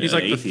kicked He's the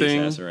like the atheist thing.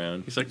 ass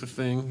around. He's like the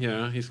thing.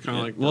 Yeah, he's kind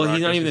of like. Well,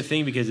 he's not Baracus. even the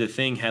thing because the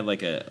thing had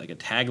like a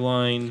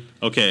tagline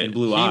Okay. and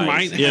blue He eyes.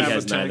 might and have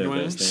has a neither of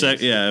tagline. those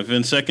things. Yeah, if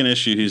in second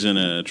issue he's in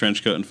a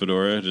trench coat and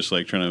fedora, just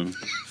like trying to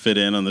fit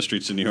in on the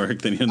streets of New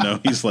York, then you know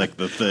he's like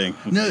the thing.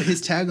 No,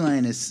 his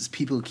tagline is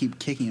people keep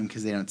kicking him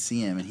because they don't see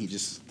him, and he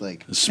just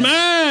like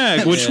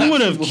Smack! Which Yeah.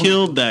 would have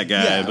killed that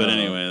guy, Yeah. but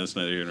anyway, that's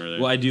neither here nor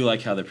there. Well, I do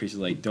like how the priest is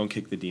like, "Don't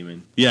kick the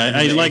demon." Yeah,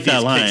 I And like the that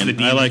atheist line. kicks the I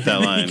demon, like that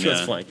and line, He goes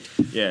yeah. flying.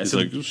 Yeah, It's so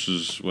like, this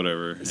is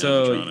whatever.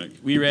 so animatronic.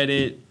 we read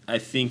it. I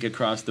think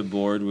across the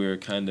board we were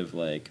kind of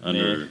like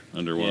meh.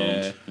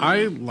 Underwhelmed. Yeah.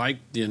 I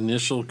liked the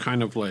initial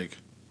kind of like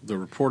the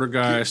reporter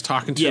guys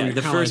talking to Yeah, him.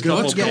 the kinda first like,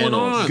 couple what's going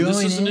panels. on?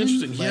 This is an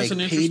interesting. He like has an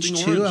page interesting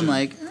 2, origin. I'm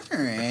like, all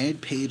right.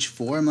 Page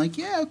 4, I'm like,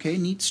 yeah, okay,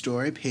 neat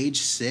story.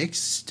 Page 6,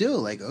 still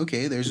like,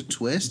 okay, there's a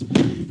twist.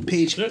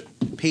 Page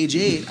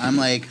 8, I'm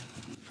like,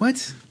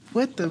 what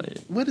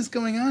is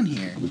going on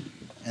here?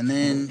 And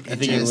then I it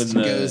think just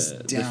when goes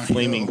the downhill.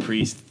 flaming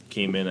priest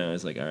came in, I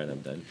was like, all right,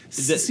 I'm done.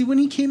 See, when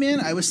he came in,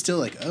 I was still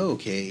like, oh,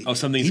 okay. Oh,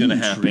 something's gonna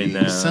happen intrigue,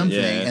 now, Something.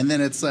 yeah. And then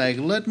it's like,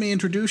 let me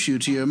introduce you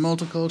to your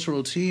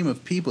multicultural team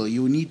of people.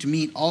 You need to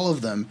meet all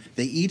of them.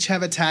 They each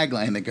have a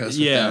tagline that goes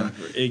with Yeah, them.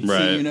 it- So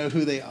Right. you know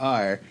who they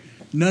are.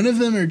 None of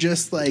them are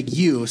just like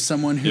you,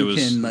 someone who It was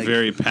can like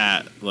very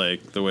pat,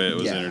 like the way it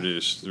was Yeah.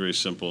 introduced. Very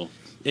simple.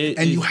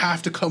 and you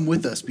have to come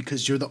with us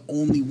because you're the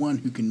only one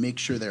who can make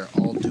sure they're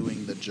all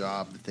doing the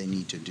job that they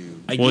need to do.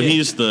 Well,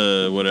 he's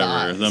the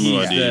whatever, the He's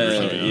Muad'Dib or the-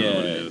 something. I don't know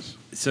what yeah. he is.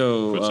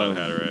 So Quetzalcoatl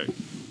Haderach.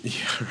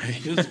 Yeah,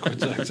 right. It's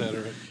Quetzalcoatl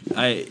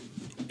Haderach.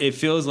 It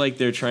feels like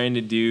they're trying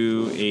to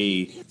do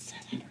a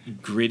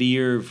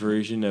grittier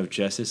version of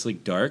Justice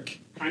League Dark.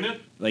 Kind of.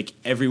 Like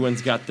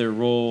everyone's got their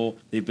role.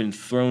 They've been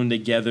thrown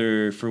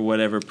together for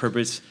whatever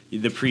purpose.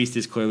 The priest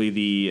is clearly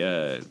the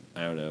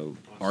I don't know,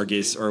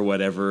 Argus or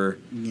whatever.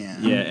 Yeah.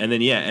 Yeah, and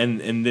then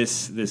and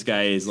this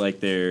guy is like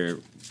their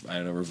I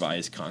don't know,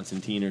 revised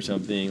Constantine or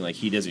something. Like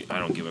he doesn't. I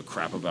don't give a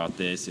crap about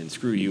this, and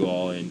screw you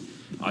all, and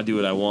I'll do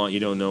what I want. You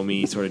don't know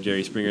me, sort of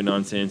Jerry Springer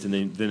nonsense. And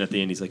then at the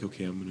end, he's like,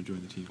 okay, I'm going to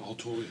join the team. I'll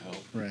totally help.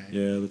 Right.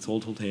 Yeah, let's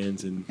hold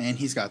hands and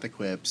he's got the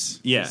quips.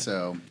 Yeah.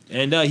 So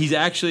and he's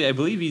actually, I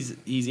believe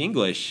he's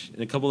English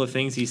in a couple of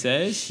things he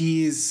says.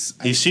 He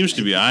seems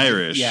to be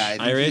Irish. Yeah, I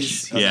think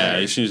Irish. Yeah,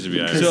 he seems to be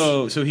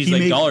Irish. So he's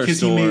like dollar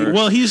store.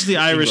 Well, he's the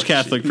Irish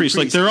Catholic priest.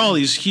 Like they're all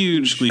these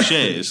huge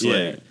cliches. Yeah.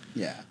 Like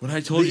yeah. When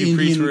I told The you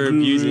priests Indian were guru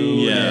abusing,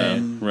 Yeah,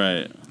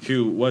 right.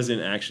 who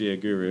wasn't actually a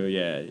guru,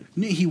 yeah.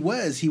 No, he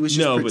was just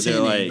No, but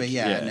pretending. they're like, but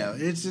yeah, no,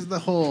 it's just the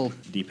whole.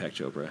 Deepak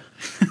Chopra.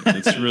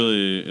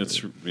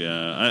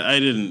 I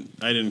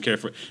didn't care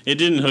for it. It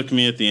didn't hook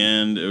me at the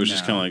end. It was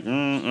just kind of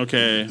like,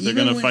 okay, they're Even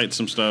gonna when- fight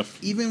some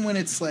stuff. Even when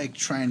it's like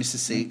trying to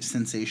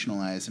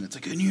sensationalize and it's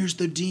like, and here's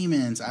the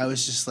demons, I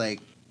was just like,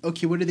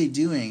 okay, what are they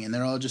doing? And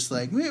they're all just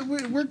like,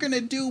 we're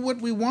gonna do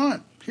what we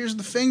want. Here's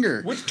the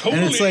finger. We're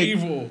totally and it's like,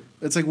 evil.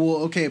 It's like, well,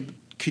 okay,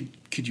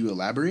 could you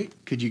elaborate?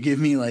 Could you give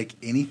me like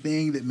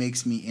anything that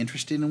makes me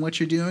interested in what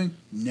you're doing?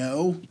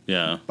 No.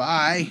 Yeah.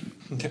 Bye.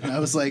 I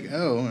was like,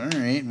 oh, all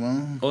right,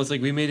 well. Well, it's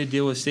like we made a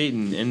deal with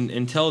Satan, and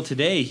until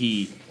today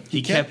he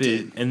kept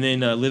it, and then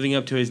living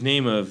up to his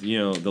name of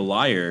the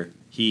liar,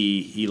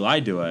 he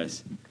lied to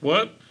us.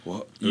 What?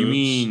 What? You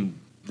mean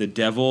the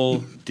devil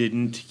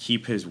didn't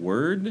keep his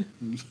word?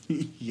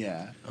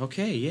 Yeah.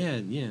 Okay.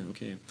 Yeah.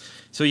 Okay.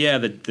 So yeah,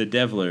 the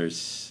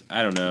Devlers.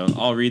 I don't know.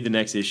 I'll read the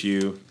next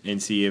issue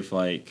and see if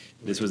like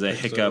this was a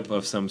hiccup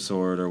of some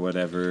sort or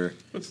whatever.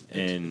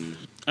 And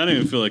I don't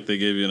even feel like they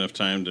gave you enough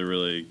time to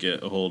really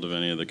get a hold of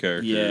any of the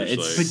characters. Yeah,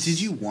 But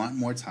did you want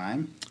more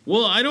time?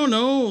 Well, I don't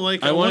know.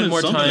 Like I wanted more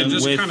something. time They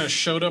just with- kind of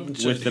showed up and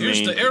said, with the here's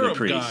main- the the Arab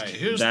priest. guy,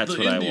 here's That's the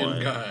what I Indian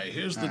want. guy,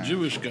 here's the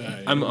Jewish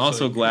guy. I'm It's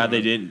also like, glad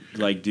they didn't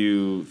like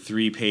do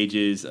 3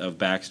 pages of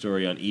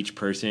backstory on each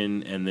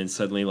person, and then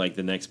suddenly like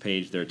the next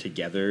page they're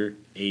together.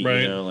 8,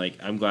 Right. like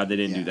I'm glad they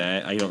didn't do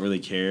that. I don't really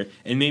care,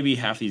 and maybe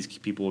half these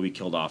people will be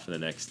killed off in the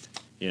next.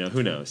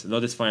 Who knows?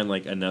 They'll just find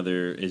like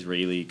another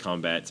Israeli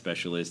combat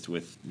specialist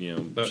with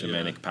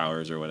shamanic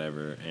powers or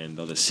whatever, and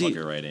they'll just plug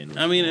her right in.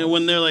 I mean,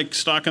 when they're like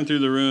stalking through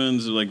the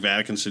ruins, like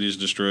Vatican City's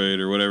destroyed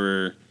or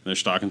whatever, they're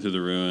stalking through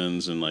the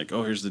ruins and like,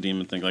 oh, here's the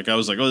demon thing. Like I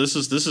was like, oh, this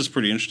is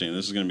pretty interesting.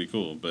 This is gonna be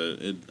cool. But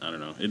I don't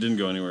know. It didn't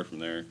go anywhere from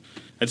there.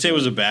 I'd say it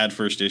was a bad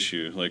first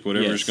issue. Like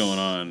whatever's Yes. going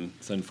on,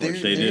 It's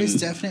unfortunate. they There is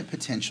didn't. definite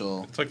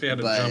potential. It's like they had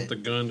to but jump the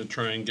gun to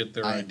try and get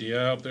their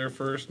idea out there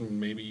first, and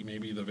maybe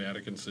the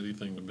Vatican City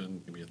thing would have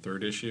been maybe a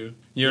third issue.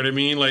 You know what I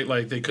mean?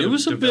 Like they could. It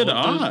was a bit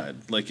odd.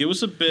 Like it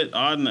was a bit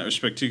odd in that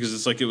respect too, because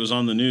it's like it was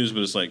on the news,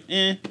 but it's like,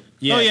 Yeah.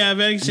 oh yeah,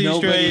 Vatican City's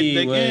Nobody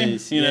straight. Like,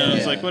 was-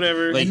 it's like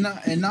whatever. Like-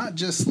 and not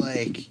just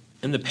like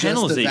And the just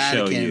panels the they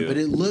show Vatican, you. but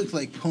it looked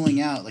like pulling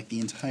out like the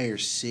entire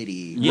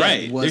city.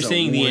 Yeah, was they're a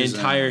saying the war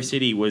entire zone.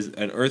 city was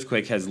an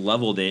earthquake has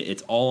leveled it.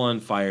 It's all on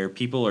fire.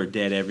 People are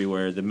dead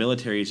everywhere. The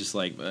military is just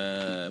like,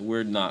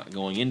 we're not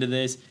going into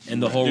this,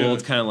 and the whole Yeah.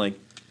 world's kind of like,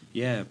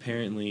 yeah,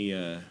 apparently,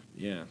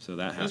 yeah. So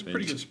that That's a happened.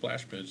 pretty good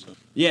splash page. Though.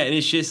 Yeah, and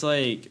it's just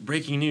like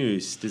breaking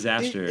news,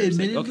 disaster. It's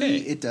like, Admittedly, okay.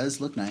 it does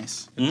look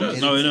nice.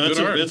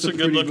 It's a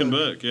good looking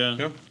book. book.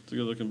 Yeah, it's a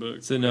good looking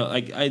book. So no,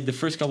 like the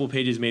first couple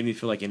pages made me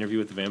feel like Interview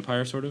with the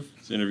Vampire, sort of.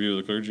 It's an interview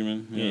with a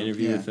clergyman. Yeah,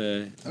 interview Yeah. with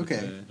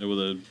Okay. with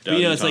a. But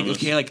it's like Thomas.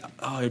 okay, like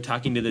you're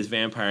talking to this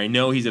vampire. I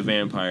know he's a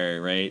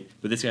vampire, right?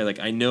 But this guy, like,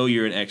 I know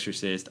you're an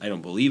exorcist. I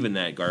don't believe in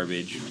that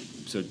garbage.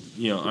 So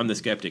I'm the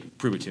skeptic.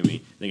 Prove it to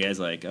me. The guy's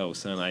like, oh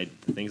son,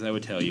 the things I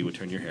would tell you would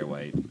turn your hair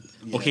white.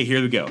 Yeah. Okay,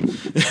 here we go.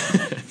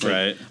 It's like,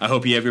 Right. I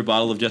hope you have your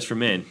bottle of Just for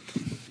Men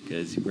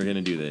because we're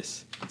gonna do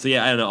this. So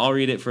yeah, I don't know. I'll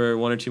read it for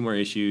 1 or 2 more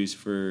issues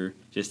for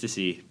just to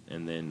see,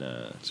 and then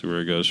see where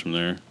it goes from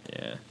there.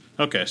 Yeah.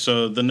 Okay,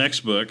 so the next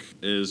book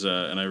is,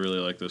 and I really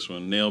like this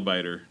one,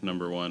 Nailbiter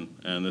 #1,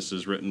 and this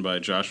is written by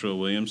Joshua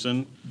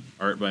Williamson,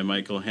 art by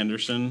Michael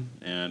Henderson,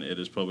 and it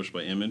is published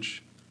by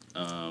Image.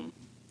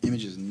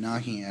 Image is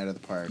knocking it out of the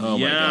park. Oh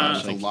my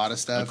gosh, There's a lot of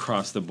stuff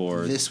across the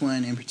board. This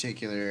one in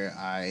particular,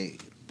 I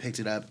picked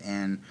it up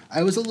and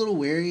I was a little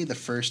wary the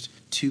first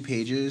 2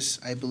 pages,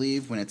 I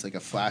believe, when it's like a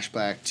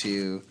flashback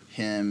to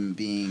him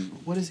being,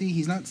 what is he?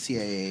 He's not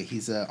CIA.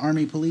 He's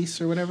Army Police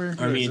or whatever.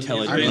 Army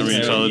Intelligence. Army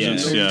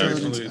Intelligence, yeah.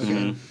 Intelligence, okay.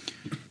 Mhm.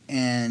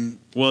 And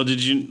Well,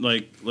 did you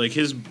like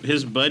his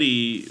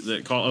buddy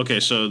that call? Okay,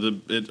 so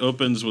it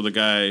opens with a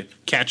guy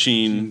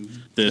catching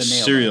this The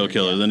nail serial biter,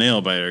 killer, yeah. the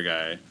nail biter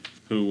guy,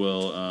 who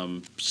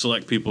will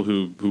select people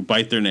who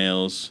bite their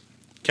nails,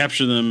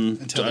 capture them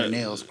Until their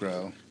nails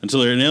grow.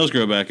 Until their nails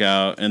grow back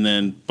out, and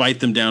then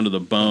bite them down to the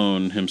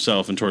bone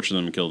himself and torture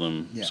them and kill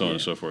them, so on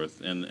and so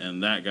forth.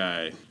 And that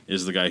guy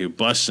is the guy who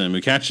busts him,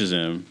 who catches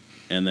him,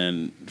 and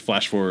then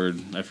flash forward,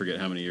 I forget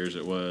how many years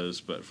it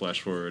was, but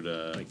flash forward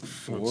like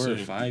 4 or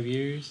 5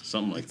 years,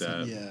 something like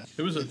that. Yeah,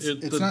 it was.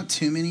 It's not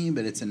too many,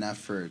 but it's enough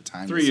for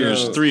time. 3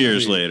 years. 3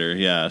 years later,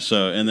 yeah.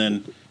 So and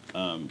then,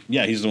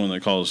 he's the one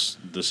that calls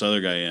this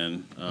other guy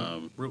in.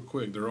 Real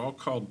quick, they're all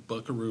called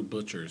Buckaroo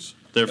Butchers.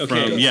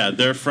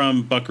 They're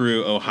from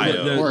Buckaroo,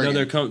 Ohio.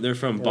 They're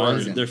from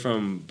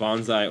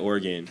Bonsai,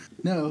 Oregon.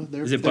 No,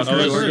 they're is it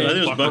Buckaroo, Oregon? I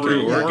think it was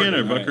Buckaroo, Oregon,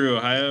 or Buckaroo,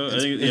 Ohio. It's, I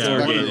think it's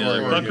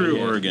Oregon. Buckaroo,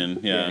 Oregon.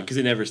 Yeah, because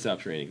it never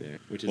stops raining there.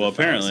 Which is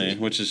apparently,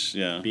 which is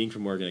being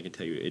from Oregon, I can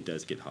tell you it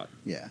does get hot.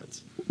 Yeah,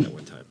 that's at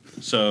one time.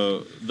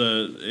 So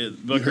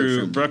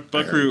Buckaroo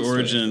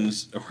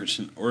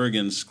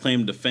Oregon's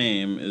claim to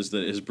fame is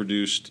that it has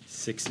produced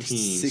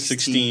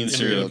 16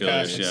 serial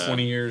killers.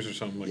 20 years or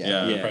something like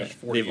that. Yeah.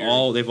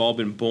 They've all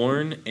been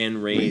born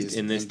and raised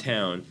in this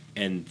town,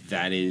 and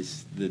that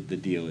is the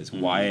deal. Is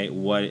why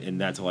what,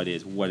 and that's all it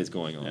is. What is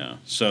going on? Yeah.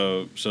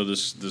 So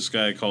this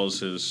guy calls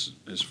his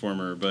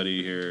former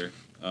buddy here,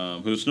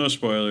 who's no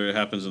spoiler. It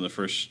happens in the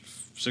first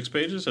 6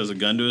 pages. Has a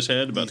gun to his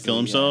head, about to kill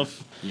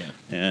himself. Yeah.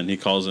 And he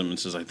calls him and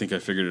says, "I think I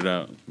figured it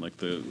out. Like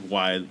the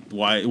why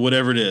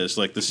whatever it is,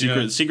 like the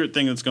secret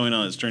thing that's going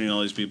on that's turning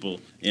all these people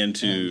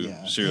into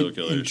serial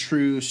killers." In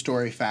true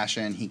story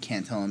fashion, he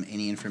can't tell him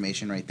any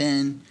information right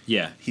then.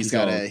 Yeah, he's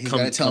got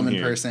to tell him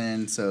in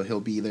person. So he'll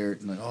be there.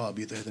 Like, I'll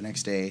be there the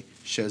next day.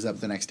 Shows up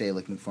the next day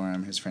looking for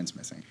him. His friend's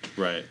missing.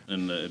 Right,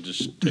 and it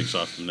just takes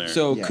off from there.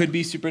 So could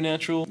be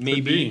supernatural.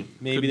 Maybe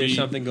there's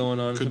something going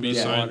on. Could be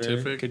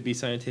scientific. Could be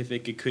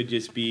scientific. It could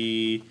just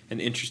be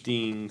an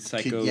interesting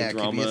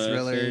psychodrama could be a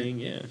thriller. thing.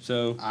 Yeah.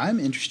 So I'm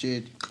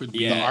interested. Could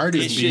be the art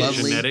is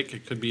lovely. Genetic.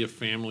 It could be a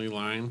family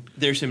line.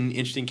 There's some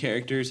interesting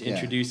characters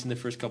introduced in the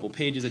first couple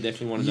pages. I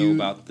definitely want to know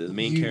about the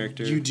main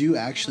character. You do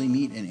actually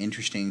meet an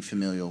interesting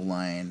familial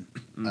line.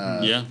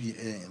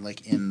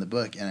 Like in the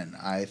book, and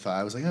I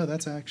was like, oh,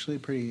 that's actually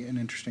pretty an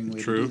interesting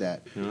way to do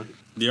that. Yeah.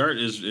 The art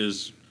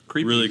is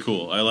really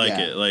cool. I like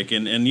it. Like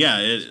and it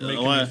it's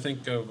making me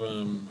think of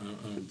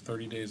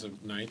 30 Days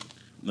of Night.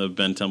 The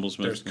Ben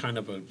Templesmith. There's kind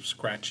of a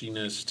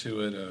scratchiness to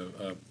it,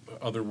 a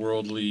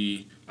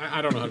otherworldly.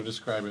 I don't know how to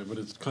describe it, but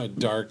it's kind of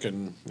dark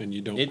and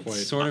you don't quite.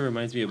 It sort of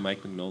reminds me of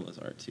Mike Mignola's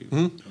art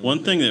too.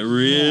 One thing that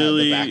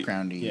really the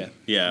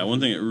backgroundy. One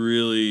thing that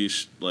really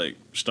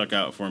stuck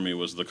out for me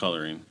was the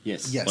coloring.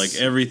 Yes. Like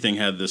everything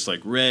had this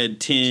like red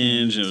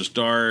tinge and it was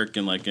dark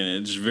and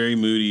it's very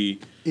moody.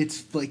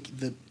 It's like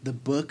the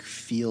book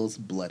feels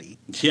bloody.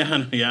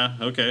 Yeah.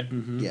 Okay.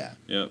 Mm-hmm. Yeah.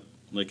 Yep.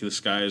 Like the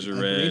skies are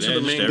red. Each of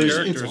the main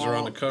characters are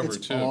on the cover too.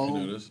 If you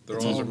notice, they're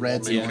all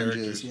reds and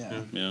oranges.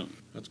 Yeah.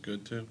 That's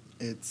good too.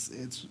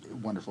 It's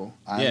wonderful.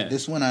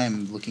 This one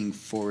I'm looking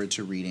forward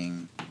to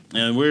reading.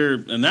 And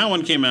that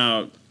one came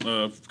out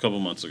a couple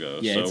months ago.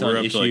 Yeah, so we're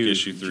up to like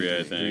issue 3,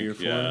 I think.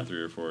 3 or 4?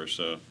 3 or 4.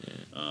 So,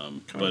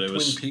 but it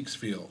was Twin Peaks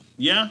feel.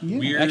 Yeah.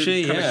 Weird.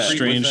 Actually, kind of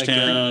strange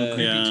town.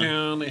 Creepy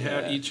town.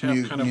 They each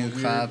have kind of a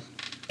weird. Cop.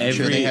 I'm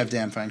sure they have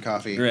damn fine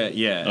coffee. Right,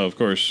 yeah. Oh, of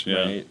course,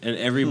 yeah. Right. And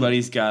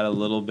everybody's got a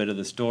little bit of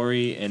the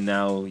story, and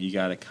now you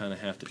got to kind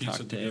of have to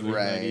talk to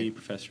everybody. Right.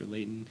 Professor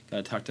Layton, got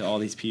to talk to all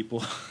these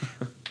people.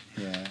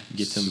 Yeah.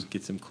 Get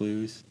some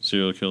clues.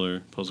 Serial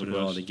killer puzzle Put it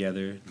all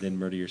together, then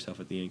murder yourself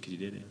at the end because you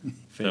did it.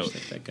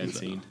 Finish that gun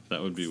scene.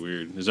 That would be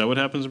weird. Is that what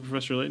happens to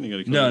Professor Layton? You got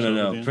to kill yourself at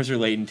the end? Professor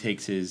Layton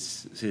takes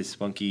his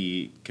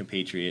spunky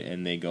compatriot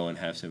and they go and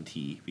have some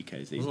tea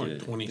because they did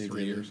like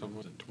 23 or something.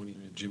 Was it 20?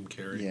 Jim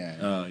Carrey. Yeah.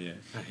 Oh yeah.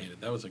 I hate it.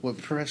 That was like what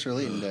Professor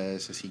Layton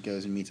does is he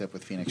goes and meets up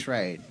with Phoenix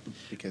Wright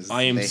because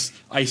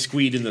I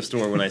squeed in the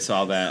store when I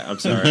saw that. I'm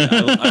sorry.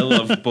 I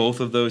love both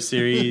of those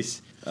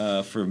series.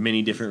 For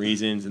many different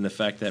reasons, and the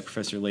fact that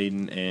Professor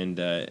Layton and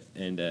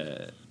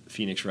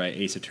Phoenix Wright,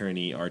 Ace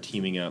Attorney, are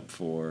teaming up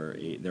for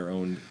their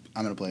own.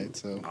 I'm gonna play it,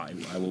 so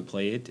I will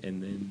play it,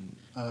 and then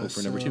hope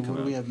for number 2 come out. What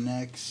do we have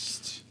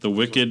next? The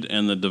Wicked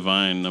and the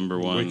Divine, number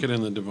 1. Wicked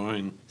and the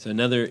Divine. So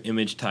another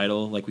Image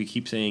title, like we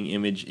keep saying,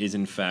 Image is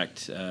in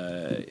fact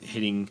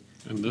hitting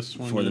and this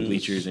one for the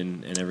bleachers,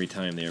 and every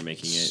time they are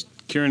making it.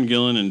 Kieran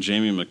Gillen and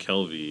Jamie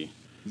McKelvey.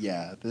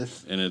 Yeah,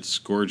 this and it's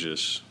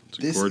gorgeous. It's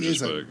a gorgeous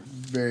is book. A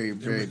very,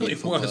 very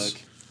beautiful book.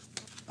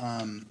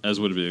 As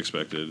would be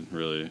expected,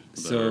 really.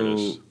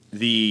 So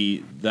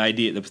the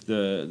idea,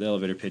 the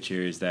elevator pitch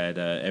here is that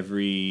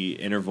every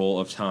interval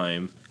of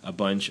time, a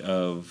bunch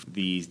of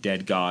these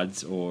dead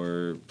gods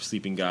or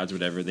sleeping gods,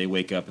 whatever, they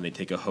wake up and they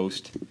take a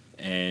host,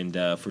 and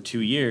for 2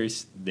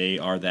 years they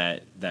are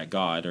that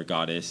god or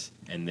goddess,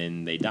 and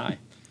then they die.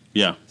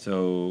 Yeah.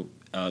 So.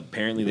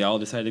 Apparently, they all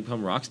decided to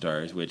become rock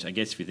stars, which I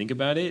guess if you think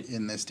about it,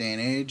 in this day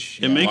and age,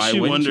 it makes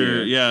you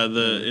wonder. Yeah,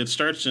 it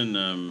starts in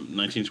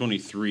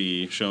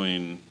 1923,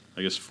 showing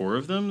I guess 4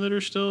 of them that are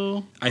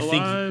still I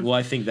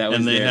alive. think that was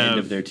And they their end have-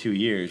 of their 2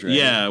 years, right?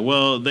 Yeah,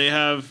 well, they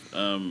have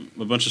a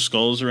bunch of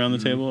skulls around the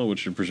table,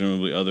 which are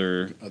presumably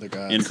other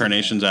gods.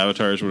 incarnations,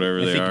 avatars, whatever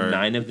I they think are.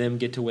 9 of them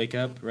get to wake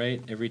up,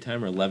 right? Every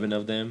time, or 11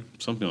 of them.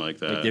 Something like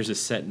that. Like there's a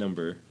set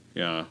number.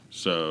 Yeah,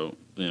 so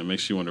it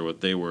makes you wonder what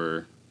they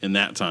were in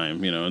that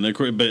time,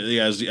 and but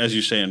yeah, as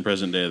you say, in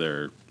present day,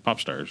 they're pop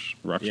stars,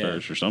 rock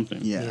stars, or something.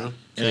 Yeah.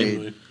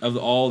 And of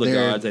all the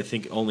they're- gods, I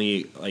think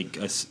only like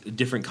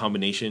different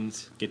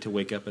combinations get to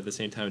wake up at the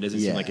same time. It doesn't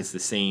seem Yeah. like it's the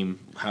same,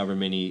 however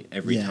many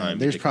every Yeah, time.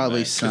 there's they come probably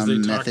back. some they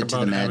talk method to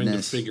the about having to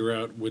madness. figure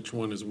out which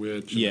one is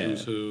which, and Yeah.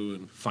 who's who,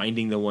 and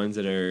finding the ones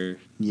that are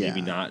Yeah.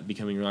 maybe not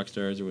becoming rock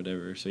stars or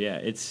whatever. So yeah,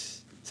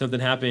 it's something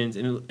happens,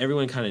 and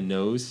everyone kind of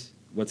knows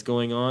what's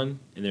going on,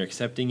 and they're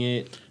accepting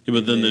it. Yeah, but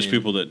and then there's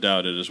people that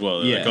doubt it as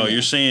well. They're like, oh,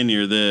 you're saying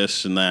you're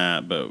this and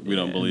that, but we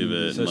don't believe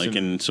it. So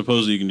and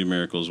supposedly you can do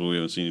miracles, but we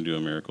haven't seen you do a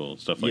miracle,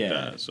 stuff like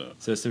that.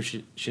 So some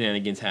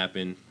shenanigans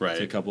happen Right.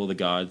 to a couple of the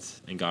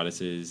gods and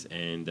goddesses,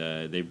 and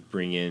they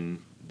bring in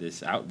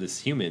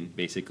this human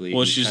basically.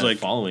 Well, who's she's kinda like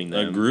following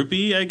them. a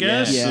groupie, I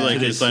guess. Yeah. So, like,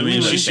 This I mean,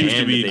 little she seems to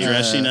band be that they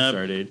dressing up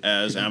started.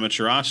 as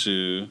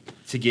Amaterasu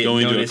to get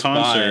going to a noticed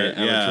concert.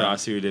 by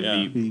Amaterasu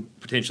to be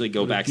potentially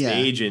go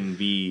backstage and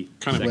be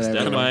sexed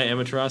up by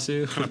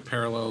Amaterasu. kind of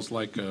parallels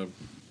like a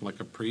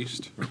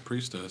priest or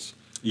priestess.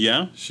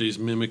 Yeah, she's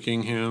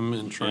mimicking him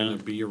and trying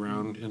to be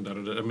around and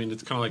da-da-da. I mean,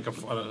 it's kind of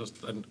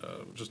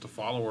like just a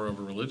follower of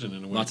a religion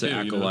in a way. Lots of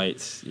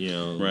acolytes,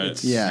 Right.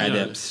 it's Yeah.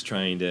 adepts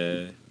trying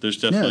to. There's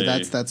definitely No,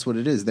 that's what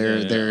it is.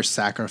 They're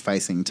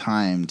sacrificing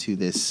time to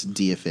this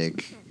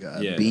deific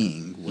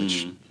being,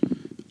 which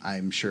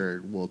I'm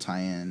sure will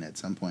tie in at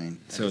some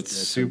point. So it's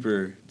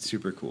super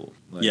cool.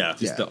 Like, Yeah.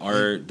 just Yeah. the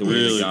art, the way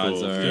Really the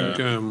gods cool. are. I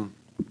think,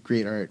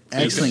 great art,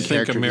 excellent think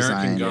character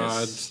American design.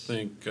 Gods.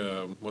 Think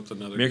what's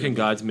another American good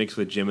Gods mixed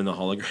with Jim and the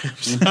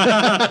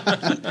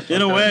Holograms.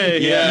 In a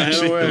way, yeah, in a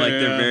actually, way, like yeah.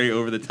 they're very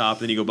over the top.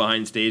 Then you go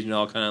behind stage and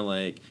all kind of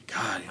like,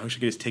 God, I wish I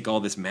could just take all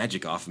this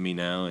magic off of me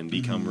now and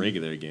become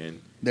regular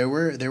again. There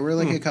were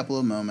like a couple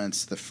of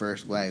moments. The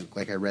first,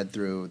 like I read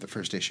through the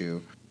first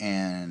issue,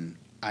 and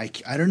I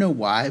don't know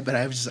why, but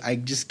I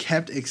just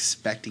kept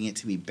expecting it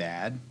to be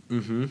bad,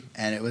 and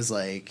it was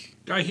like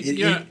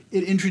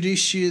it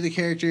introduced you to the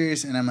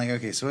characters, and I'm like,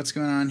 okay, so what's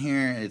going on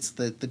here? It's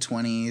the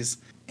 20s,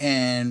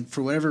 and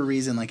for whatever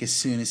reason, like as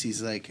soon as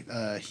he's like,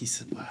 he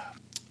said,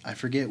 I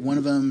forget, one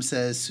of them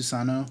says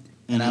Susanoo.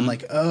 And I'm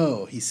like,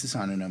 oh, he's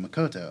Susanoo no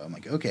Makoto. I'm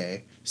like,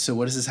 okay, so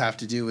what does this have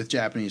to do with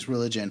Japanese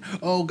religion?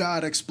 Oh,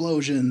 God,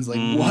 explosions. Like,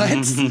 what?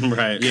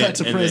 Right. Cut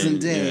to present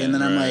day. yeah, and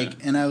then I'm right.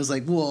 like, and I was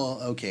like, well,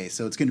 okay,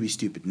 so it's going to be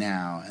stupid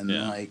now. And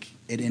then, like,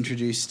 it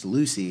introduced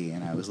Lucy,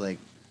 and I was like,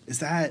 is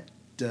that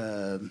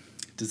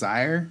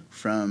Desire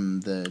from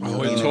the Neil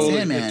Gaiman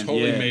Sandman? It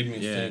totally made me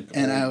think.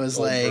 And I was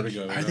old like,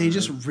 Vertigo, are they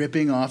just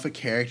ripping off a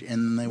character? And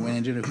then they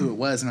went into who it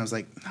was, and I was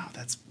like, no,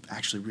 that's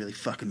actually really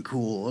fucking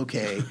cool.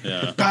 Okay.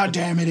 Yeah. God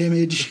damn it,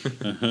 Image.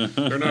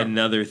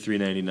 Another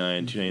 $3.99,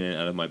 $2.99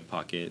 out of my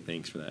pocket.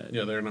 Thanks for that.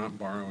 Yeah, they're not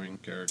borrowing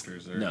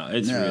characters. No,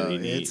 it's really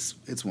neat.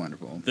 It's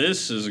wonderful.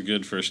 This is a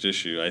good first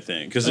issue, I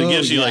think, because it Oh,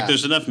 gives you yeah. like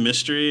there's enough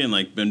mystery and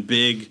like been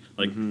big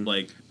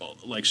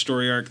like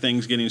story arc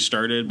things getting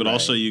started, but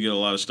also you get a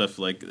lot of stuff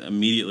like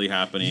immediately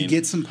happening. You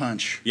get some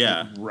punch.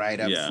 Yeah. Right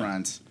up Yeah.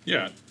 front.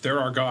 Yeah, there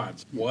are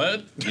gods.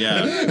 What?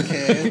 Yeah.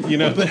 Okay.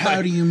 But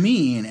how do you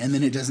mean? And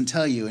then it doesn't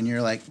tell you, and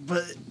you're like,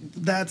 but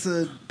that's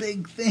a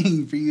big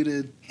thing for you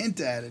to hint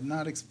at and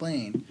not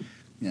explain.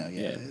 Yeah.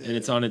 And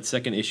it's on its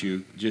second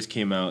issue. Just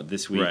came out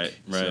this week. Right.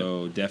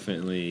 So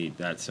definitely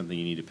that's something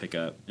you need to pick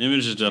up.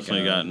 Image has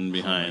definitely out. gotten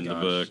behind Oh the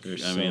my book.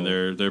 gosh, I mean,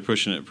 they're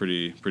pushing it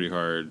pretty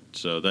hard.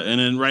 So that, and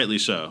then rightly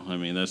so. I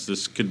mean,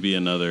 this could be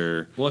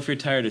another Well, if you're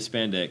tired of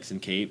spandex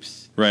and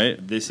capes,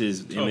 right. This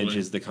is Totally. Image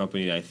is the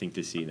company I think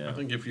to see now. I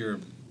think if you're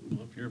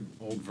an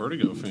old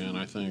Vertigo fan,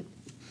 I think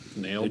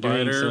They're doing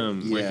Nailbiter,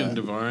 some- Wicked Yeah.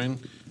 Divine,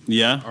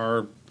 Yeah.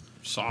 are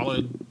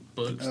solid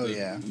books. Oh that-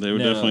 yeah. They would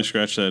No. definitely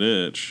scratch that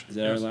itch. Is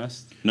that our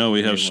last? No,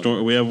 we have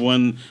we have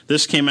one.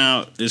 This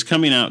is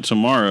coming out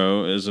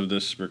tomorrow as of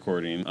this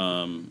recording.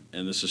 And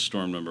this is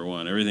Storm number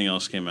 1. Everything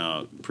else came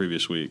out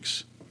previous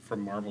weeks. From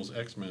Marvel's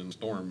X-Men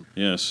Storm.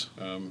 Yes.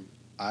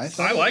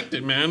 I liked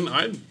it, man.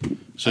 I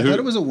So thought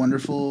it was a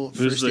wonderful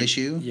who's first the-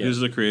 issue. Who's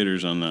the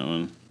creators on that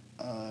one?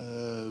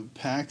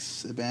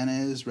 Pax,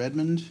 Ibanez,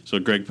 Redmond. So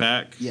Greg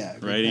Pak. Yeah,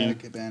 Greg writing.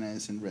 Pak,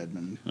 Ibanez, and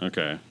Redmond.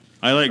 Okay.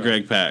 I like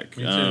Greg Pak.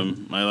 Me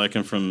too. I like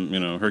him from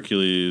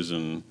Hercules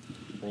and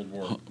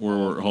World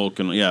War. Hulk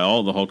and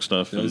all the Hulk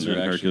stuff. Those and are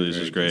actually Hercules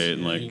very is great good.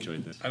 and Yeah, I like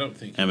enjoyed those. I don't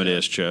think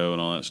Amadeus Cho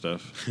and all that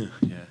stuff. Yeah.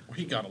 Well,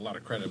 he got a lot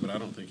of credit, but I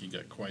don't think he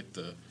got quite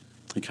the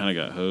He kind of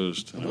got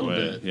hosed in a little way.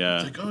 bit.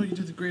 Yeah. It's like, oh, you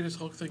did the greatest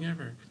Hulk thing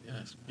ever.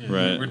 Yes. Yeah,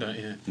 Right. We're done.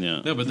 Yeah.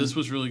 Yeah. No, but this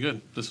was really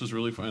good. This was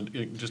really fun.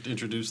 It just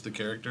introduced the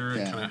character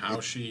Yeah. and kind of how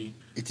she.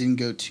 It didn't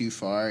go too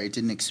far. It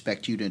didn't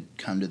expect you to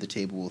come to the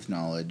table with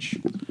knowledge.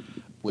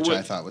 which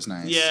I thought was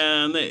nice.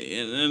 Yeah,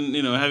 and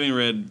you know, having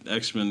read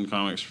X-Men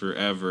comics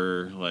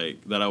forever,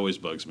 like that always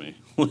bugs me.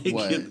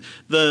 Like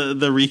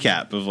the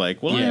recap of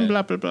like, well, I'm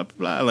blah blah blah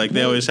blah. Like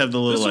they always have the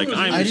little like,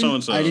 I'm so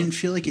and so. I didn't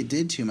feel like it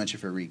did too much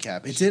of a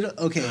recap. It did it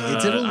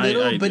did a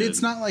little, but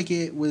it's not like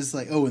it was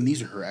like, oh, and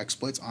these are her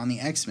exploits on the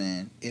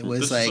X-Men. It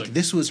was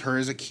this was her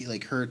as a kid,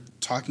 like her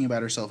talking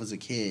about herself as a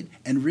kid,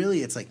 and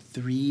really it's like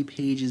 3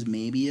 pages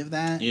maybe of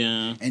that.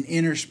 Yeah, and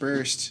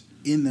interspersed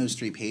in those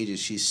 3 pages,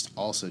 she's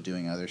also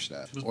doing other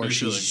stuff, or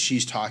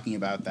she's talking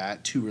about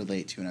that to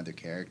relate to another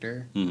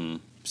character. Mm-hmm.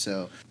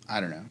 So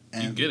I don't know.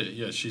 And you get it,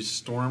 yeah. She's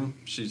Storm.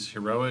 She's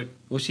heroic.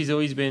 Well, she's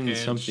always been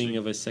something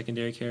of a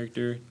secondary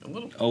character. A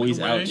little, always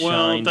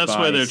outshined. That's by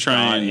why they're Scott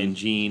trying and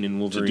Jean and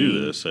Wolverine to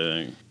do this. I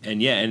think.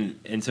 And yeah,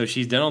 and so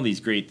she's done all these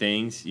great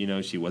things. You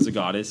know, she was a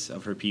goddess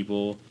of her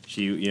people.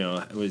 She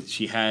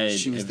had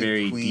a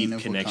very deep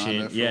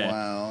connection. For a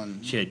while,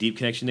 and she had a deep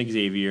connection to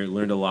Xavier.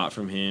 Learned a lot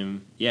from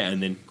him. Yeah,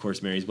 and then of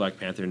course Mary's Black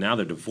Panther. Now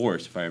they're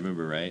divorced, if I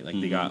remember right. Like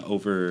they got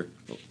over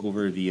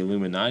the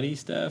Illuminati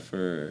stuff,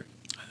 or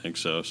I think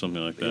so,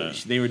 something like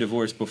that. They were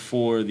divorced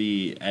before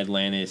the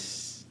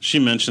Atlantis. She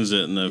mentions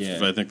it in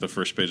I think the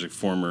first page, like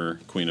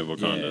former Queen of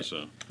Wakanda. Yeah.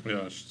 So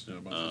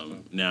yeah,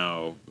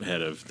 now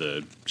head of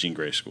the Jean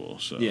Grey School.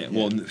 So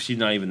well, she's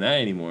not even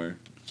that anymore.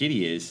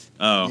 Kitty is.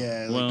 Oh,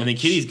 yeah, well, and then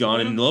Kitty's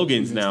gone, and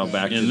Logan's now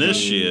back. In this,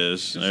 she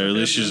is, or at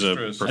least she's a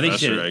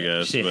professor, I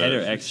guess. She's head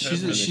or ex.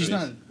 She's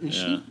not. Is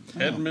she?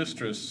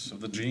 Headmistress of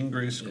the Jean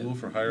Grey School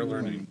for Higher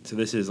Learning. So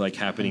this is like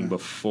happening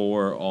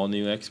before all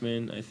new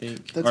X-Men, I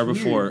think, That's or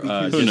before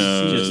weird,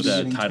 just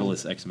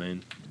titleless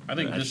X-Men. I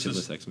think this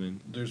is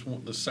X-Men.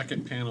 The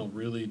second panel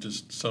really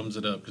just sums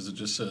it up because it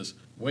just says,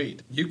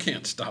 "Wait, you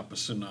can't stop a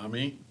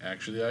tsunami.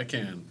 Actually, I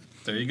can."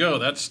 There you go.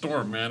 That's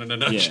Storm, man, in a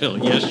nutshell.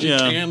 Yeah. Yes, she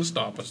can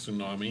stop a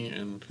tsunami.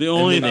 And the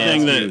only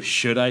thing that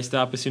should I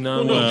stop a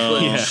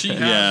tsunami? She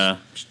has,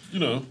 you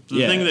know.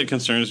 The thing that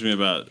concerns me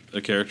about a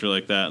character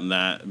like that, and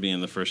that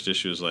being the first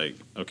issue, is like,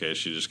 okay, is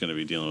she just going to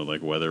be dealing with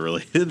like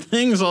weather-related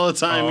things all the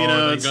time? You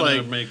know, it's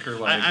like make her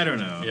like I don't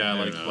know. Yeah,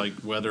 like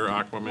weather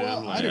Aquaman.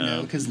 Well, I don't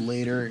know, because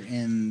later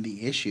in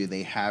the issue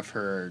they have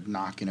her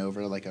knocking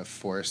over like a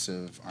force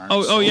of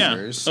armed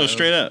soldiers. So.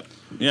 straight up,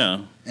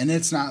 yeah. And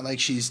it's not like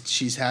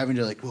she's having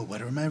to like, well,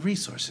 what are my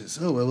resources?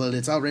 Oh, well,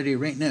 it's already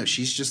right. No,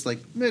 she's just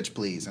like, bitch,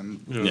 please,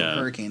 and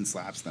hurricane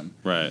slaps them.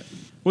 Right,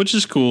 which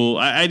is cool.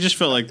 I just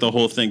felt like the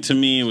whole thing to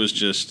me was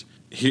just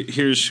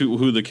here's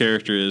who the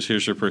character is.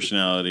 Here's her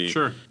personality.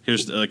 Sure.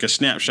 Here's like a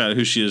snapshot of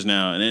who she is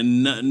now,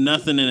 and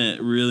nothing in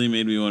it really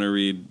made me want to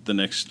read the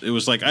next. It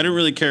was like I didn't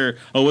really care.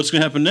 Oh, what's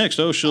gonna happen next?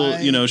 Oh,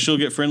 she'll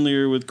get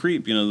friendlier with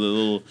Creep. You know, the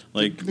little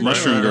like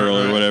mushroom girl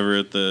or whatever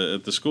at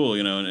the school.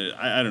 You know, and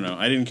I don't know.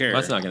 I didn't care.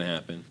 That's not gonna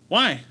happen.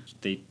 Why?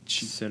 They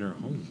sent her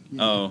home.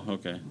 Oh,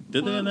 okay.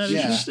 Did they in that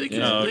issue? They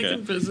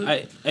can visit.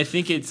 I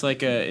think it's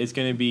like it's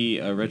going to be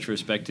a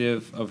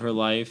retrospective of her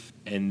life,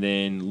 and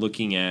then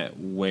looking at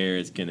where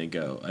it's going to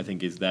go. I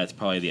think that's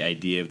probably the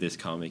idea of this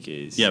comic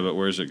is. Yeah, but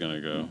where's it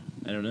going to go?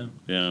 I don't know.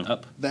 Yeah.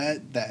 Up. That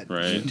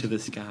right into the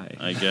sky.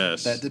 I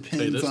guess that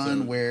depends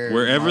on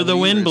wherever the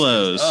wind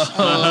blows.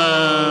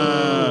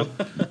 Oh.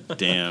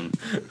 Damn.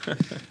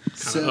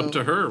 So up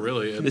to her,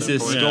 really. This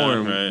is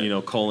Storm,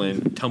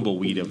 colon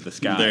tumbleweed of the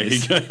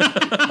skies. There you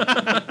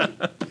go.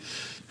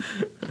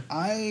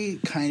 I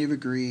kind of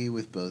agree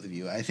with both of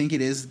you. I think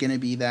it is going to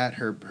be that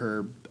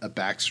a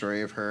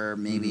backstory of her,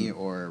 maybe,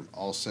 or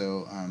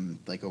also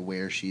like a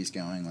where she's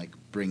going, like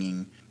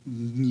bringing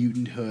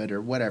mutanthood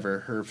or whatever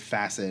her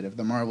facet of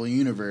the Marvel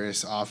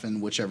universe off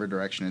in whichever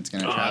direction it's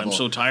going to travel. I'm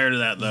so tired of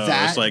that though.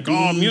 It's like,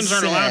 mutants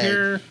aren't allowed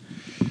here.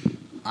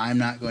 I'm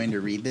not going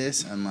to read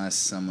this unless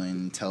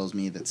someone tells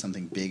me that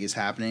something big is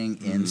happening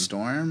in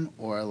Storm,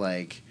 or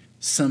like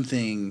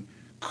something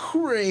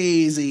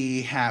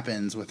crazy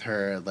happens with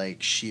her,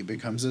 like she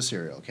becomes a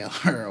serial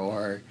killer,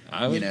 or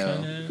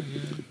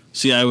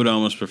See, I would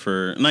almost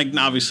prefer, like,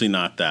 obviously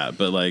not that,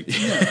 but like,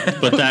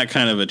 but that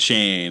kind of a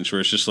change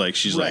where it's just like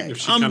she's like,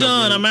 I'm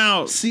done, I'm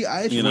out. See,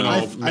 I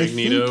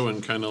Magneto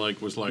and kind of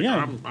like was like,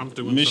 I'm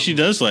doing. I mean, she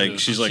does like,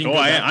 she's like,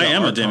 I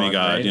am a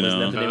demigod, right? you know.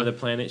 Wasn't that the name of the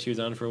planet she was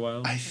on for a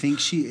while? I think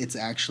it's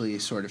actually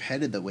sort of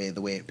headed the way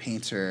it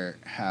paints her,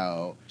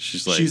 how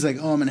she's like,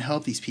 oh, I'm gonna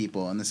help these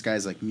people, and this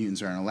guy's like,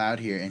 mutants aren't allowed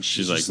here, and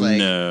she's like, just like,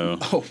 no.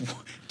 Oh,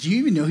 do you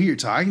even know who you're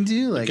talking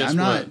to? Like, I'm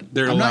not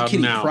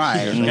Kitty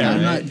Pryde. Like,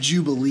 I'm not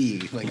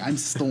Jubilee. Like, I'm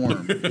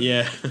Storm.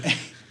 Yeah.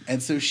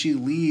 And so she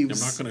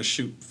leaves. I'm not going to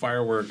shoot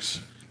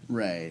fireworks.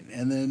 Right.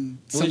 And then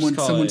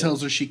someone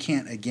tells her she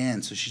can't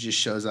again, so she just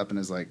shows up and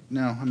is like,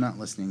 no, I'm not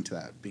listening to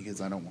that because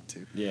I don't want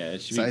to. Yeah.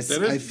 I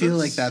feel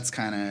like that's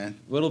kind of...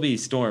 Well, it'll be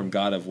Storm,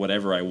 God of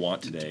whatever I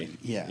want today.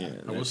 Yeah.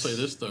 I will say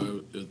this,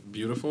 though. It's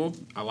beautiful.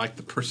 I like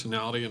the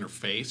personality in her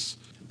face.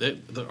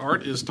 The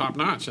art is top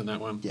notch in that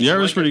one. Yeah, it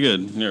was pretty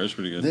good. Yeah, it was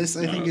pretty good. This,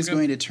 I think, is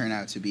going to turn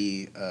out to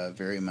be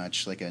very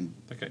much like a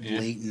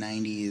late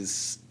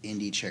 90s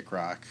indie chick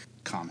rock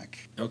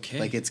comic.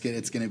 Okay. Like, it's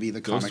going to be the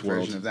comic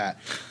version of that.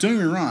 Don't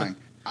get me wrong.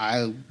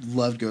 I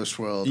loved Ghost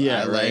World.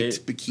 Yeah, I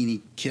liked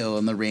Bikini Kill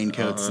and the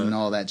raincoats and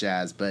all that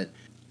jazz, but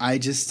I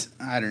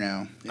don't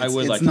know. I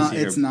would like to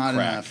see her crack.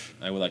 Enough.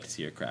 I would like to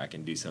see her crack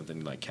and do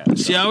something like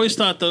catastrophic. See, I always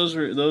thought those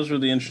were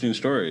the interesting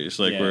stories,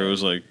 like where it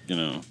was like, you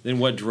know. Then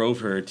what drove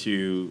her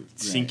to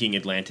sinking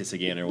Atlantis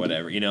again or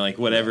whatever? You know, like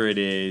whatever it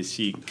is,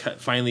 she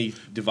finally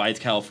divides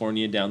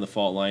California down the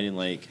fault line and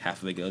like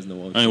half of it goes in the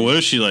ocean. I mean, what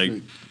if she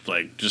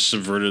like just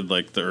subverted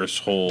like the Earth's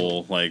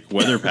whole like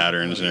weather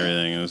patterns and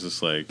everything? It was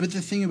just like. But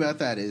the thing about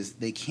that is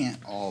they can't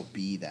all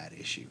be that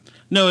issue.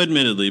 No,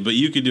 admittedly, but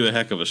you could do a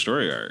heck of a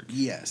story arc.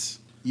 Yes.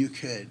 You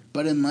could,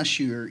 but unless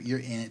you're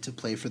in it to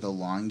play for the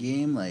long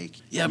game, like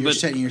you're but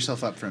setting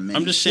yourself up for a minute.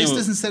 I'm just saying this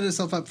doesn't set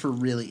itself up for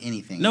really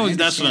anything. No,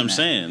 that's what I'm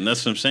saying.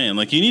 That's what I'm saying.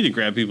 Like you need to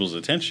grab people's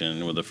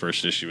attention with the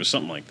first issue with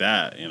something like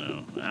that. You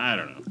know, I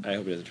don't know. I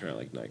hope it doesn't turn out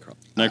like Nightcrawler.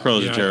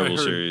 Nightcrawler's a terrible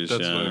series.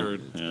 That's yeah. what I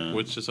heard, yeah.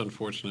 which is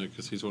unfortunate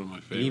because he's one of my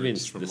favorites. Even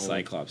from the old.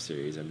 Cyclops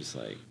series, I'm just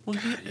like,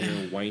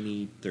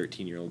 whiny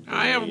 13-year-old.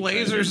 I have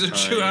lasers that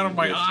shoot out of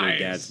my eyes. Your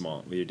dad's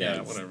mom, your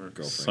dad's whatever.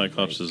 girlfriend.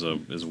 Cyclops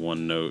is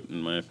one note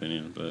in my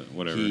opinion, but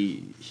whatever.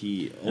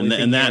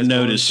 And that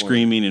note is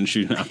screaming and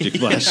shooting optic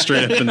blasts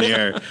straight up in the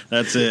air.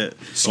 That's it.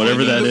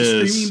 Whatever that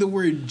is. Screaming the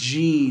word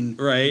Jean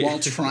right. while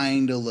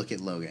trying to look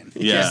at Logan.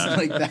 Yeah.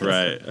 Like that's,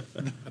 right.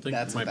 I think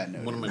that's what that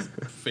note one of my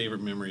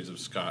favorite memories of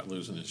Scott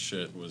losing his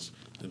shit was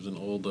it was an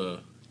old.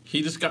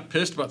 He just got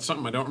pissed about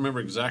something. I don't remember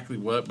exactly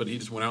what, but he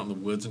just went out in the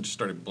woods and just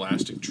started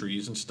blasting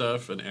trees and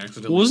stuff, and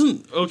accidentally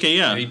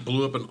yeah. And he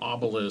blew up an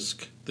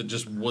obelisk that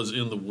just was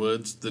in the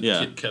woods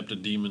that kept a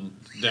demon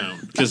down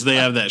because they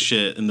have that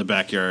shit in the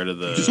backyard of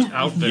the just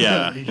out there.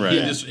 Yeah, right. He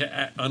just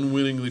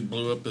unwittingly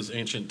blew up this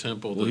ancient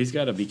temple. Well, he's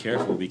got to be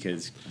careful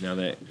because now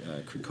that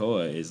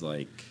Krakoa is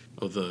like.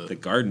 The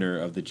gardener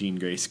of the Jean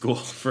Grey School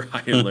for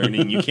Higher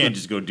Learning, you can't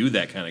just go do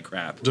that kind of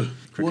crap.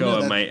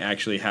 Krakoa might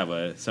actually have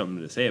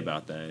something to say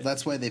about that.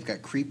 That's why they've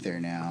got Creep there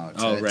now.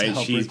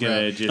 She's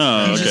gonna just.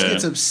 Oh, he just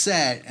gets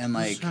upset and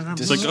like.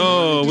 It's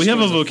like, we have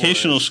a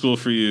vocational school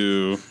for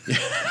you.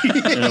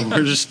 And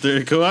we're just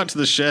go out to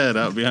the shed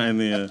out behind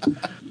the.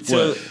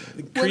 So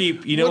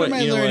Creep, you know what?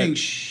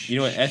 You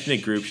know what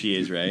ethnic group she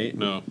is, right?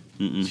 No,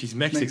 she's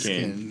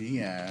Mexican.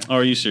 Yeah. Oh,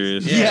 are you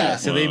serious? Yeah.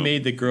 So they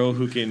made the girl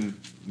who can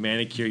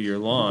manicure your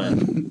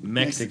lawn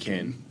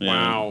Mexican.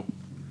 Wow.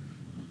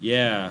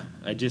 Yeah,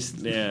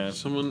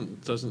 Someone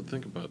doesn't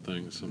think about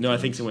things. Sometimes. No, I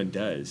think someone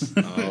does.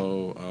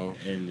 Oh.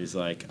 And is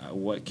like,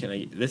 what can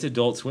I? This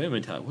Adult Swim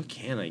and what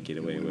can I get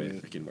away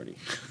with? Freaking Morty.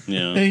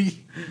 Yeah.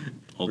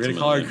 We're gonna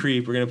call her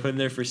Creep. We're gonna put in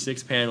there for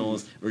 6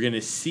 panels. We're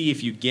gonna see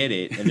if you get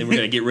it, and then we're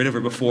gonna get rid of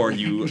her before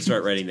you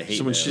start writing the hate.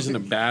 So when she's in a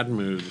bad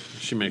mood,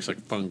 she makes like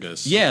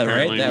fungus. Yeah,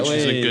 apparently. right. That when way,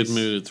 she's in a good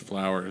mood, it's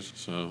flowers.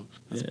 So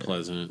that's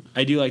pleasant.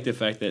 I do like the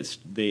fact that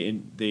they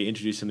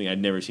introduced something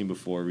I'd never seen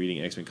before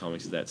reading X-Men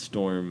comics. Is that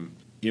Storm?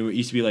 It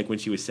used to be like when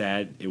she was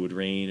sad, it would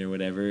rain or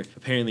whatever.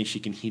 Apparently, she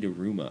can heat a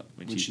room up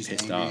when she's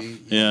pissed angry, off.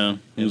 Yeah,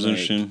 it was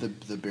interesting.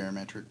 The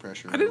barometric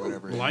pressure I didn't or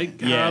whatever.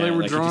 like how they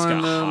were like drawing it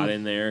just got hot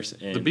in there.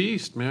 And the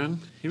Beast,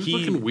 man. He was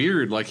looking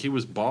weird, like he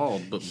was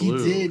bald but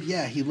blue. He did,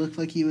 yeah. He looked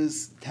like he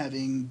was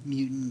having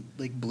mutant,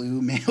 like blue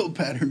male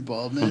pattern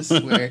baldness,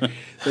 where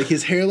like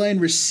his hairline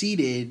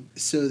receded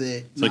so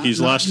that it's like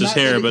he's lost his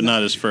hair, but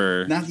not his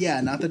fur. Not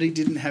that he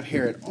didn't have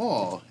hair at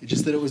all. It's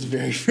just that it was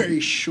very, very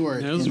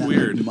short. That was in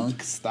weird. That,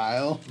 monk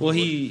style. Well,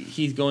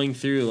 he's going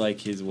through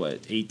like his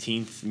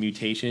 18th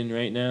mutation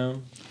right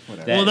now.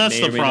 Well, that's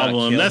the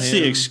problem. That's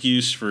the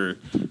excuse for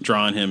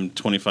drawing him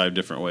 25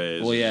 different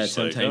ways. Well, yeah, it's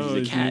sometimes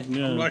he's a cat.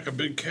 I'm like a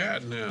big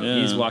cat now.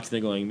 Yeah. He's walking there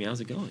going,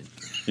 how's it going?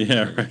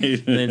 Yeah,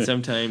 right. And then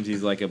sometimes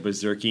he's like a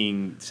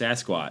berserking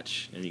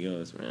Sasquatch, and he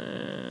goes,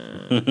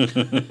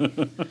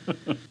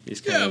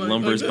 he's kind of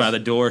lumbers by the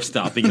door,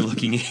 stopping and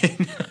looking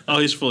in. Oh,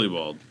 he's fully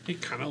bald. He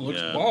kind of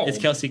looks bald. It's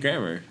Kelsey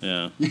Grammer.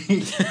 Yeah.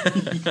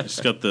 He's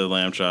got the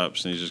lamb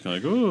chops, and he's just kind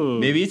of like, ooh.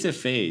 Maybe it's a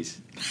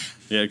phase.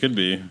 Yeah, it could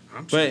be.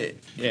 But,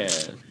 yeah.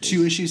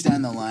 2 issues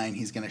down the line,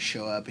 he's going to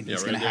show up, and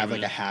he's going to have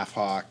like a half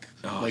hawk.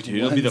 Oh, like dude,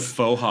 it'll be the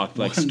faux hawk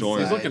like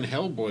Storm. He's looking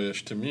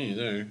Hellboyish to me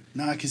there.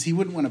 Nah, because he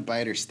wouldn't want to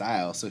bite her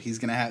style, so he's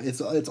gonna have it's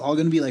all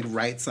gonna be like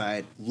right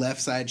side, left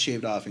side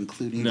shaved off,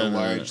 including the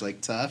large like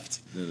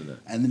tuft. No.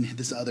 And then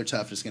this other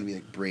tuft is gonna be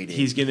like braided.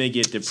 He's gonna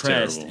get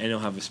depressed and he'll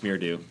have a smear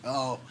do.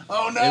 Oh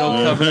no!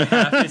 It'll cover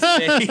half his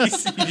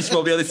face. You just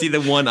won't be able to see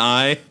the one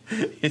eye.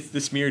 It's the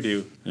smear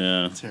do.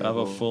 Yeah. I'll have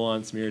a full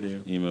on smear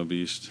do. Emo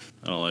beast.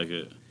 I don't like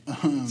it.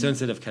 So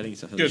instead of cutting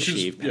stuff, he'll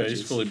shave patches. Yeah,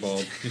 he's fully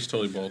bald. He's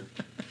totally bald.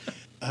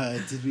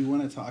 Did we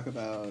want to talk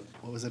about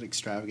what was it,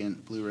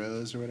 Extravagant Blue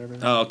Rose or whatever?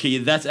 Oh, okay.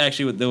 That's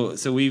actually what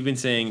so we've been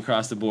saying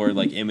across the board,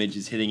 like Image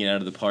is hitting it out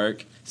of the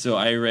park. So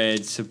I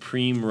read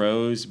Supreme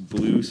Rose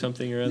Blue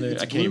something or other.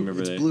 I can't even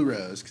remember that. It's Blue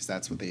Rose because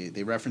that's what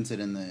they reference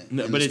it in the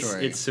but the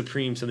story. it's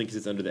Supreme something because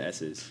it's under the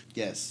S's.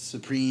 Yes,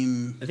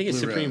 Supreme. I think it's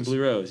Blue Supreme Rose.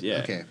 Blue Rose.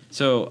 Yeah. Okay.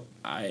 So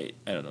I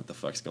don't know what the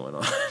fuck's going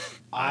on.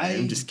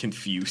 I'm just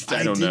confused.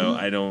 I don't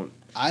know.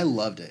 I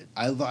loved it.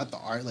 I thought the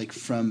art, like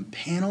from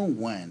panel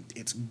 1,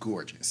 it's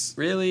gorgeous.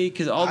 Really?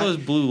 Because all those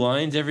blue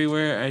lines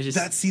everywhere, I just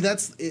that's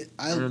it.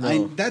 I don't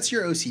know. that's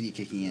your OCD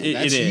kicking in. It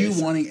That's is.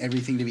 you wanting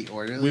everything to be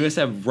orderly. We must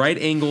have right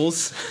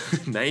angles,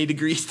 90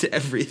 degrees to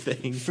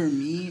everything. For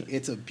me,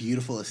 it's a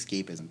beautiful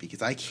escapism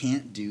because I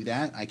can't do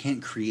that. I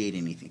can't create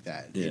anything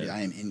that. Yeah.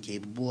 I am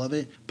incapable of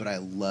it, but I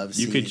love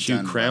You seeing could it shoot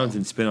done crowns well.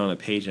 and spin on a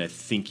page, and I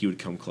think you would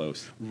come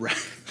close. Right.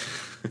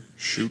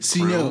 Shoot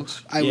See, no,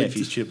 crowns? I yeah, would if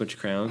you shoot a bunch of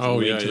crowns, Oh, and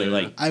wait yeah, until they, yeah,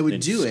 like, I would then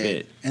do spit.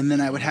 it, and then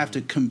I would have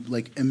to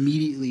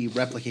immediately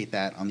replicate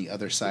that on the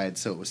other side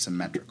so it was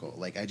symmetrical.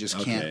 Like I just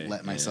Okay, can't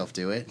let myself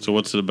do it. So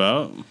what's it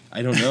about?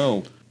 I don't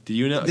know. Do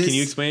you know? This- Can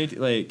you explain it?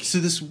 Like, So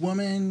this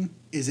woman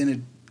is in a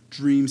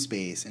dream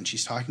space and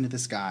she's talking to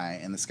this guy,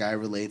 and this guy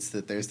relates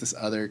that there's this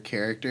other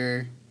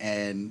character,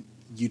 and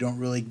you don't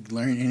really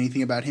learn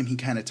anything about him. He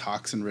kind of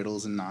talks in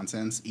riddles and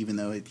nonsense, even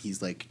though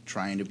he's like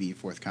trying to be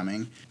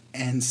forthcoming.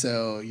 And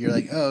so you're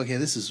like, oh, okay,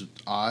 this is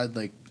odd.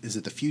 Like, is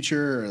it the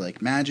future or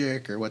like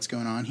magic or what's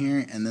going on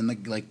here? And then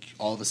like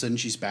all of a sudden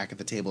she's back at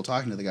the table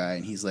talking to the guy,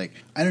 and he's like,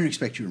 I don't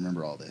expect you to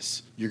remember all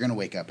this. You're gonna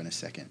wake up in a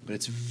second, but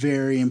it's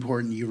very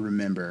important you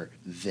remember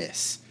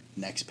this.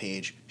 Next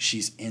page,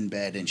 she's in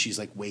bed and she's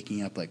like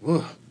waking up like,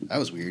 whoa, that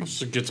was weird.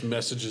 So it gets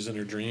messages in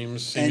her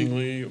dreams,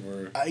 seemingly,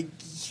 or I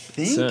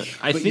think. so,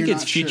 I but think you're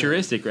it's not sure.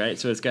 futuristic, right?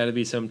 So it's got to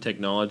be some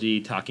technology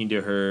talking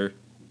to her.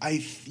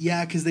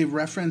 Yeah, because they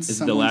reference Is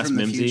it the someone last from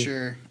the Mimsy?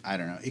 future. I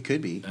don't know. It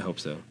could be, I hope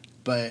so.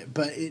 but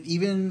it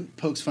even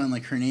pokes fun.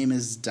 Like her name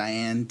is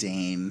Diane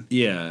Dane.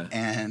 Yeah.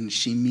 And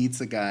she meets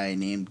a guy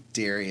named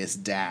Darius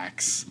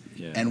Dax.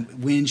 Yeah.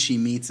 And when she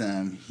meets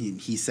him,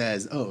 he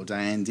says, "Oh,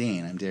 Diane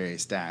Dane, I'm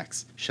Darius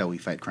Dax. Shall we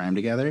fight crime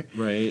together?"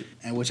 Right.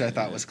 And which I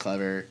thought was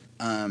clever.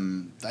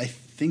 I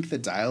think the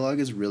dialogue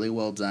is really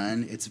well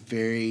done. It's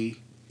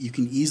very. You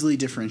can easily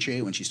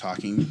differentiate when she's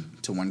talking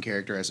to one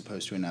character as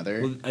opposed to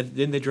another. Well,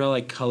 didn't they draw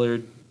like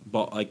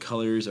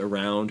colors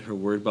around her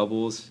word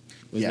bubbles?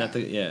 Wasn't Yeah. that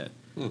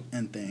the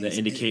And things that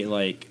indicate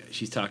like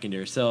she's talking to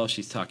herself,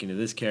 she's talking to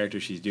this character,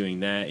 she's doing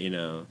that, you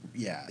know.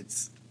 Yeah,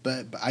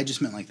 but I just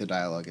meant like the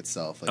dialogue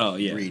itself. Like Oh,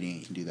 yeah. reading,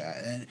 you can do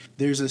that. And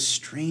there's a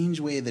strange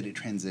way that it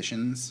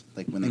transitions,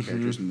 like when the Mm-hmm.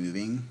 character's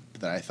moving,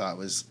 that I thought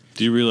was.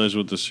 Do you realize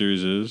what the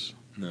series is?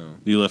 No.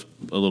 You left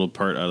a little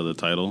part out of the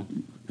title.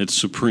 It's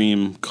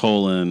Supreme: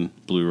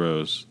 Blue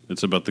Rose.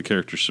 It's about the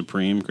character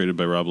Supreme, created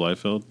by Rob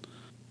Liefeld.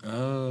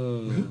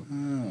 Oh.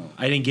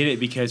 I didn't get it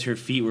because her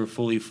feet were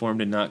fully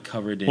formed and not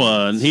covered in.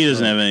 Well, and he doesn't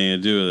smoke. have anything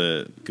to do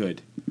with it.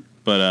 Good.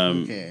 But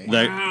Okay.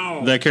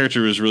 that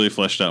character was really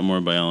fleshed out more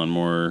by Alan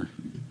Moore.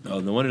 Oh,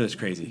 no wonder that's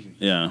crazy.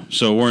 Yeah.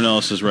 So Warren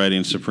Ellis is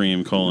writing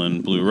Supreme: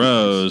 Blue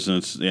Rose, and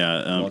it's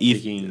While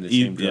taking the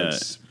same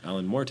drugs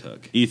Alan Moore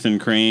took. Ethan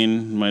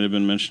Crane might have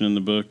been mentioned in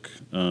the book.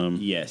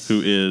 Yes.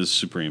 Who is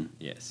Supreme?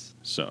 Yes.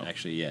 So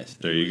actually, yes.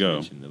 There it you was go.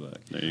 mentioned in the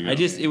book. There you go.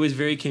 It was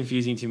very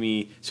confusing to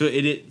me. So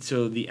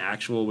so the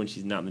actual when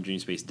she's not in the dream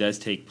space does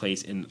take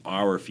place in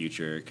our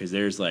future because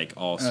there's like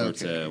all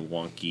sorts of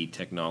wonky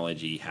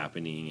technology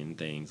happening and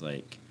things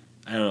like.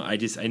 I don't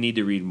know. I need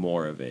to read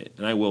more of it,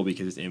 and I will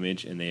because it's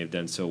Image, and they have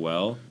done so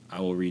well. I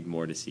will read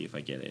more to see if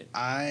I get it.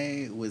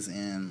 I was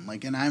in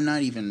and I'm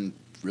not even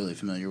really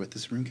familiar with the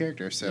Supreme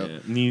character, so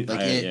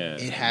Yeah.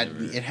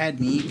 it had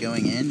me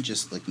going in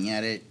just looking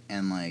at it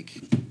and like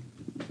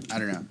I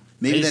don't know.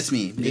 Maybe that's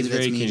me. Maybe It's that's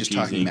very me just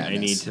talking confusing. madness.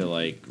 I need to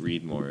like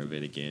read more of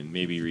it again.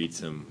 Maybe read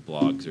some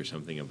blogs or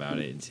something about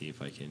it and see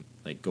if I can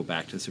like go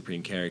back to the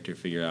Supreme character,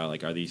 figure out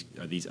like are these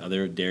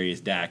other Darius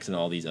Dax and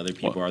all these other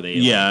people are they?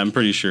 Yeah, like, I'm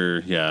pretty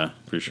sure. Yeah,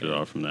 pretty sure they're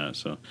all from that.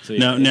 So,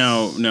 yeah,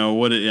 now,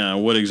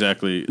 what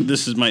exactly?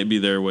 This might be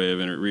their way of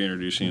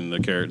reintroducing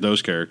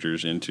those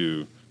characters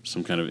into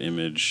some kind of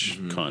Image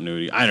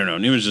continuity. I don't know.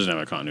 Image doesn't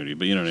have a continuity,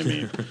 but you know what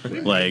I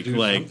mean. like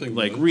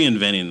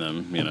reinventing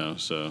them. You know.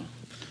 So.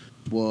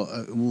 Well,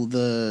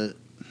 the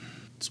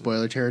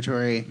spoiler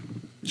territory.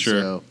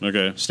 Sure. So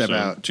okay. Step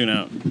out. Tune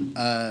out.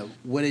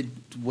 What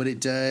it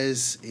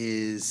does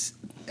is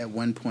at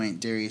one point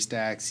Darius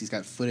Dax, he's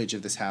got footage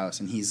of this house,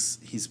 and he's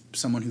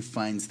someone who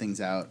finds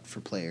things out for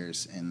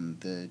players in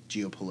the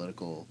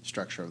geopolitical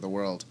structure of the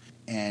world.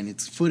 And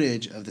it's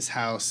footage of this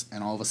house,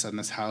 and all of a sudden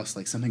this house,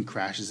 like something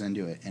crashes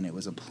into it, and it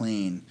was a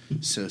plane,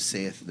 so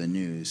saith the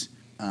news.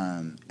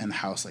 And the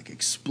house like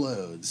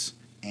explodes.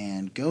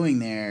 And going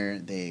there,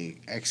 they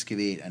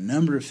excavate a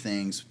number of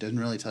things. Doesn't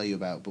really tell you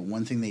about, but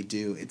one thing they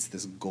do, it's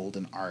this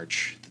golden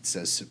arch that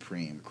says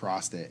Supreme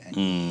across it, and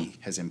he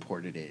has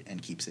imported it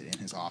and keeps it in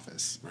his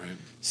office. Right.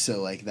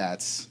 So like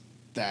that's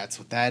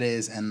what that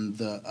is. And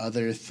the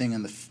other thing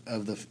in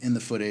the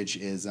footage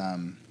is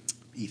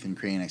Ethan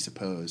Crane, I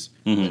suppose,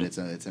 Mhm. but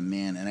it's a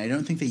man, and I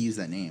don't think they use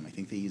that name. I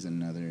think they use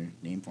another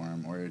name for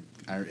him, or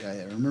I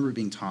remember it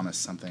being Thomas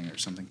something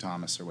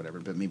Thomas or whatever,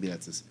 but maybe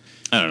that's his.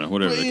 I don't know,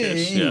 whatever the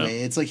case. Anyway,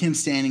 Yeah. it's like him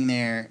standing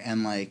there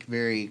and like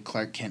very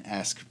Clark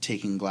Kent-esque,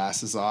 taking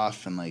glasses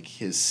off, and like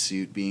his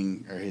suit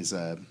being, or his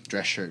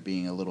dress shirt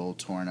being a little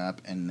torn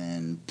up, and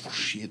then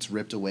it's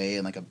ripped away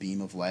in like a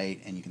beam of light,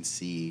 and you can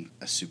see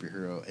a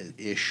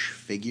superhero-ish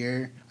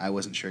figure. I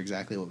wasn't sure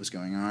exactly what was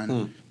going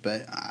on,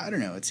 but I don't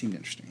know. It seemed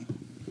interesting.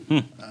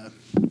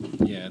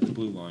 Yeah, the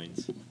blue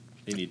lines.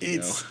 They need to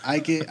go.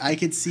 I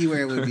could see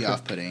where it would be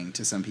off-putting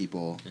to some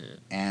people,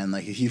 and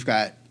like if you're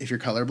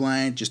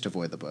colorblind, just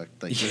avoid the book.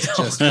 Like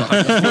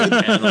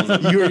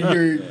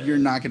you're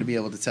not going to be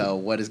able to tell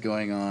what is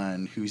going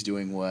on, who's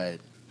doing what.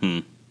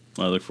 Well,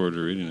 I look forward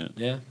to reading it.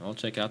 Yeah, I'll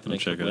check out the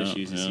next check couple it out,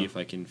 issues and yeah. see if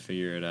I can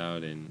figure it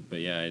out. But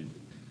yeah, I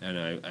don't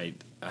know. I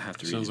have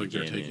to read Sounds it like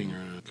they're again, taking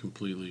and- her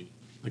completely.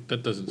 Like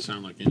that doesn't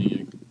sound like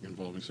any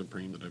involving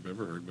Supreme that I've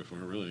ever heard before.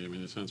 Really, I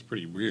mean, it sounds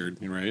pretty weird,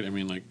 right? I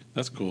mean, like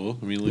that's cool.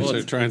 I mean, at least Well,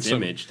 they're trying it's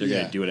some Image. They're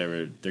gonna do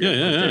whatever. They're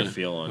gonna put their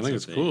feel on I think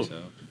something. it's cool.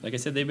 So, like I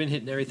said, they've been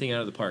hitting everything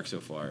out of the park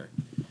so far.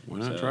 Why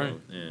not So, try?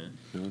 Yeah.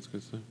 Yeah, that's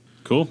good stuff.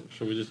 Cool.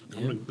 Shall we just?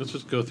 Let's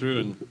just go through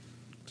and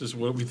just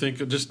what we think.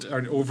 Just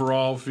our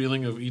overall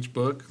feeling of each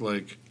book,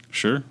 like.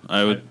 Sure,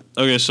 I would.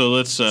 Okay, so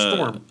let's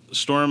Storm.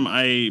 Storm.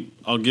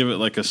 I'll give it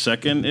like a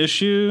second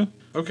issue.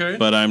 Okay.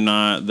 But I'm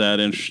not that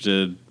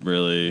interested,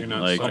 really. You're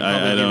not Like sold. I I'll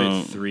probably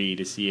don't. give it 3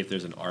 to see if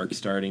there's an arc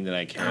starting that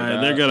I care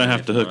about. They're gonna have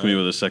If to hook me not-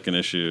 with a second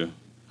issue.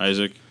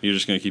 Isaac, you're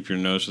just gonna keep your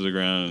nose to the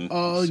ground and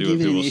I'll see give what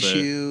it an people say.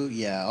 issue.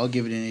 Yeah, I'll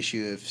give it an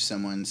issue if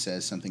someone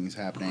says something is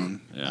happening.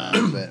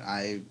 Yeah.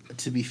 But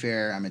to be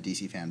fair, I'm a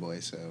DC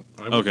fanboy, so.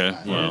 Okay,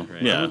 well,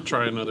 yeah. I would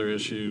try another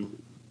issue,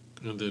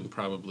 and then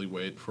probably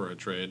wait for a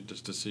trade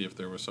just to see if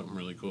there was something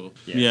really cool.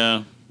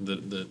 Yeah.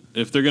 That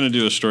If they're gonna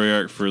do a story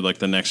arc for like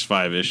the next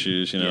 5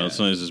 issues, Yeah.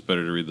 sometimes it's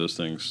better to read those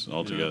things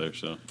all together.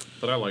 So.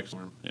 But I like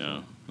Storm.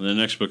 Yeah. And the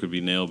next book would be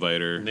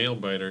Nailbiter.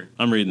 Nailbiter.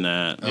 I'm reading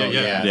that.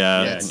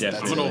 Yeah.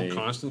 Definitely. I'm an old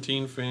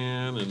Constantine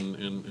fan,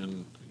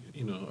 and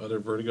other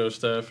Vertigo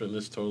stuff, and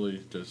this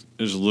totally just.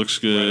 It just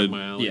looks right up good.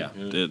 my alley. Yeah.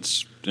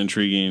 It's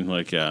intriguing.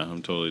 Like, yeah,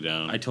 I'm totally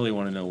down. I totally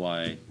want to know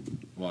why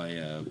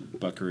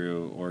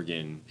Buckaroo,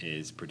 Oregon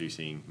is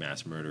producing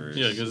mass murderers.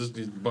 Yeah, because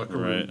it's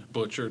Buckaroo Right.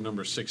 Butcher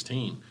number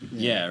 16.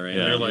 Yeah, right.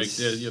 They're Yeah. like,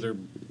 It's- they're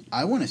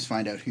I want to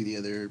find out who the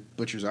other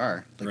butchers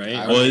are. Like, Right.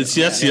 I Well, wanna-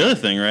 that's the other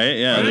thing, right?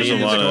 Yeah, Right. there's a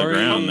lot of Story.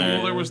 ground Well,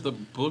 there. there was the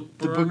book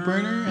The burner. book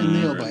burner and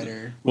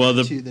Nailbiter. Well,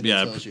 the two that it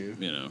yeah, tells you.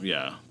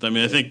 yeah. I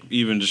mean, I think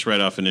even just right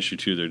off in issue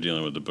 2, they're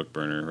dealing with the book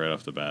burner right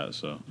off the bat.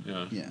 So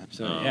Yeah.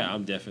 So yeah,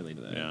 I'm definitely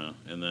to that. yeah,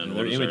 and then Another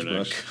what is our Image book.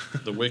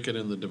 next? The Wicked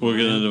and the Divine.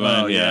 Wicked and the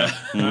Divine. Oh, yeah.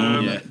 yeah.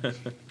 Mhm. Yeah.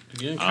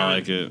 Again, I kinda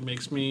like it.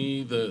 Makes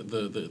me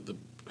the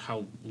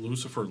how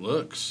Lucifer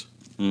looks.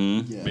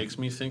 Mhm. Yeah. Makes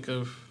me think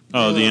of.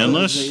 Oh, the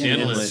Endless. the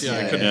Endless.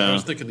 Yeah, yeah. I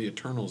was thinking the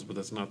Eternals, but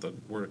that's not the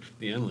word.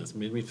 The Endless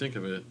made me think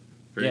of it.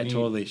 Very Yeah, neat.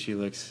 totally. She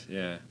looks.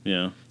 Yeah.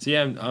 Yeah. So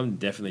yeah, I'm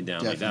definitely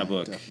down. Like that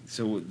book. Definitely.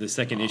 So the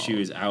second issue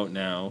is out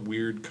now.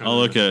 Weird. Kind I'll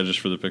look at it just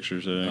for the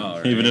pictures. I think. Oh,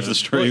 right. Even if the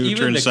story Well, even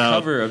turns the south.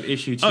 cover of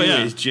issue 2 Oh,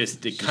 yeah. is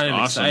just It's kind of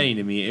awesome. exciting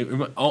to me.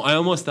 I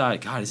almost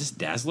thought, God, is this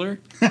Dazzler?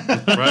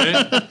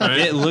 right.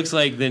 It looks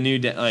like the new,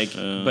 but Or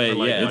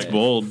like, yeah, it's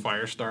bold.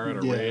 Firestar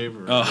at a Yeah. rave.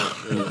 Or,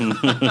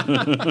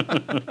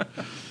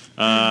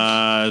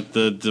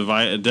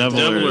 The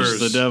Devilers.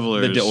 The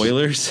Devilers. the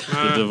Oilers.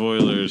 The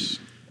Devoilers.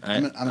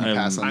 I'm gonna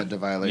pass on the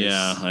Devilers.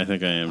 Yeah, I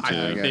think I am too.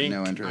 I got think,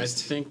 no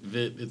interest. I think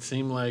that it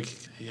seemed like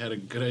he had a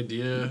good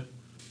idea,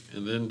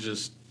 and then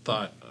just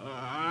thought,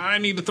 I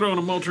need to throw in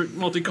a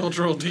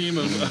multicultural team,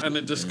 and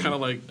it just kind of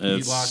like he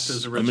It's- lost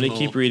his I'm original. gonna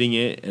keep reading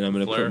it, and I'm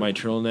gonna flair. put my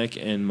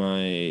turtleneck and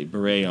my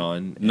beret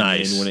on.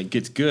 Nice. And when it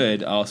gets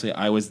good, I'll say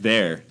I was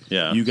there.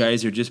 Yeah. You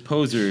guys are just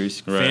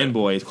posers, Right.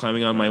 fanboys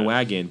climbing on my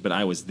wagon, but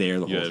I was there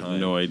the You whole have time.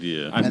 no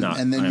idea. I'm and, not.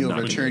 and then I'm you'll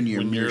not return your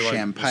when you're, like,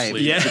 meerschaum pipe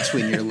asleep. Yeah.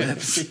 between your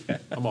lips.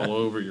 I'm all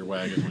over your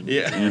wagon. When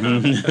Yeah. you're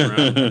not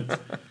around.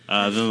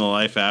 Then the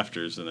Life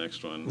After is the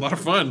next one. A lot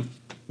of fun.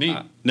 Neat.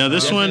 Now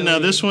this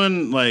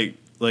one,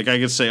 like I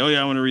could say, oh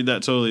yeah, I want to read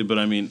that totally, but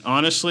I mean,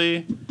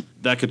 honestly,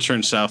 that could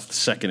turn south the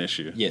second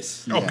issue.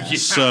 Yes. Oh, yeah.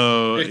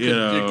 So It could,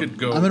 it could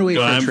go. I'm gonna wait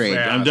for a I'm, trade.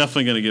 I'm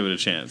definitely gonna give it a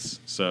chance.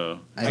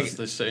 So As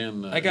they say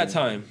in. I got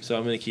time, so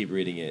I'm gonna keep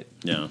reading it.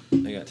 yeah,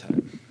 I got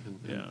time.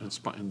 Yeah.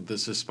 And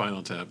this is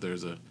Spinal Tap.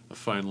 There's a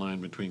fine line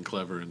between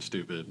clever and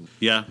stupid.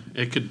 yeah.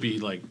 It could be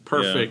like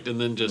perfect,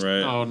 and then just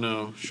Right. oh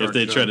no. If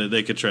they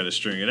they could try to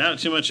string it out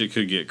too much. It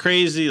could get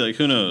crazy. Like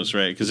who knows,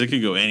 right? Because it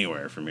could go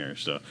anywhere from here.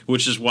 So,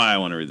 which is why I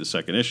want to read the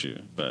second issue.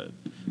 But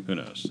who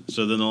knows?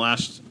 So then the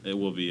last it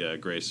will be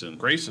Grayson.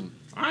 Grayson.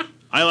 Ah.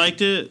 I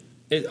liked it.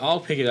 I'll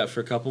pick it up for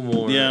a couple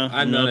more. Yeah, I'm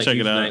I'll not a check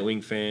huge it out.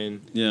 Nightwing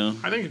fan. Yeah,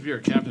 I think if you're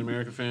a Captain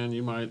America fan,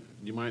 you might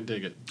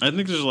dig it. I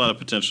think there's a lot of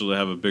potential to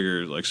have a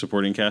bigger like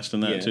supporting cast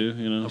in that Yeah. too.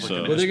 You know, Like so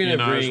an Well, they're gonna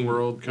espionage bring.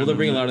 world Well, kind they'll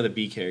bring a of- lot of the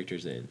B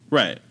characters in.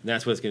 right. And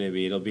that's what it's gonna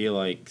be. It'll be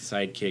like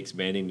sidekicks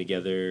banding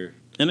together.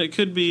 And it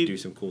could be do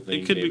some cool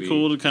things. It could maybe. be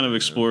cool to kind of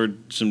explore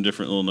some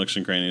different little nooks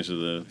and crannies of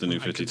the new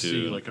 52. I could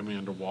see like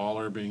Amanda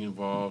Waller being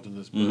involved in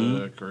this Mm-hmm.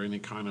 book, or any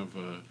kind of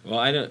well,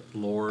 I don't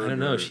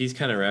know. or- She's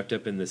kind of wrapped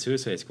up in the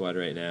Suicide Squad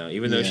right now,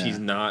 even though Yeah. she's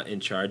not in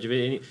charge of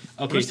it.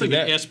 Okay, just so thinking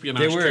that, espionage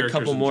there were a characters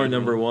couple in more general.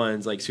 number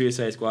ones, like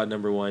Suicide Squad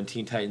number 1,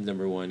 Teen Titans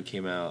number 1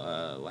 came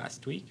out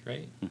last week,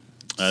 right?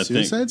 I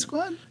Suicide think,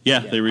 Squad?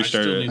 yeah, Yeah. they I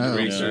restarted still it. need to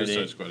read Restarted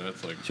Suicide it. Squad.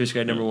 That's like Suicide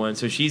Squad number 1.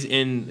 So she's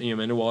in,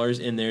 Amanda Waller's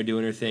in there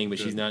doing her thing, but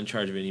she's Good. not in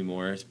charge of it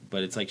anymore.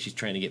 But it's like she's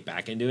trying to get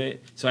back into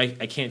it. So I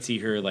can't see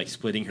her like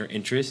splitting her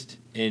interest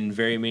in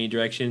very many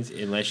directions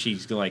unless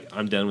she's like,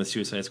 I'm done with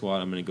Suicide Squad.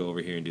 I'm going to go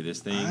over here and do this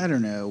thing. I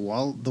don't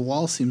know. The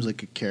Wall seems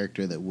like a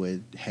character that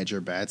would hedge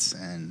her bets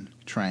and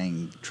try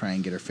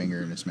and get her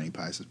finger in as many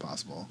pies as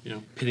possible. Yeah.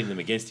 Pitting them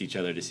against each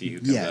other to see who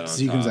comes out Yeah, on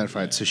so he comes top. out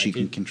fight, so I she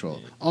can could-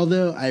 control.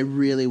 Although I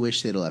really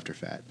wish they'd have left her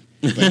fat.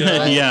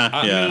 Yeah,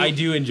 yeah. I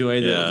do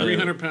enjoy the Yeah.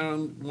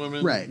 300-pound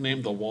woman Right.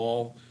 named the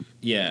Wall.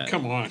 Yeah.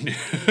 Come on,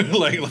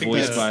 like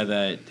Voiced that. by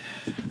that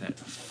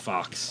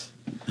fox.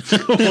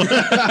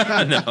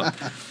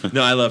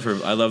 no, I love her.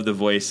 I love the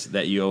voice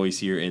that you always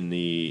hear in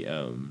the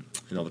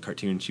in all the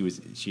cartoons.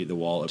 She the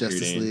Wall appeared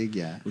Justice in League,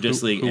 yeah.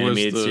 Justice League Who was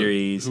animated the-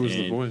 series. who was the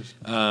and, voice?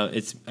 It's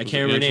I Was can't it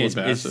remember her name.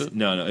 Angela It's Bassett?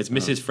 no, it's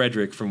Mrs.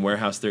 Frederick from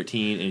Warehouse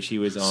 13, and she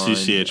was on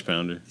CCH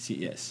Pounder.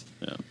 Yes,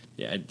 Yeah.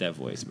 yeah, that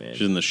voice, man.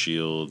 She's in The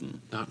Shield.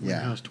 And, Not Yeah.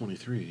 Warehouse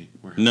 23.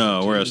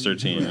 no, Warehouse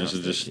 13. Warehouse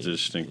There's a 13.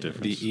 distinct Be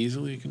difference.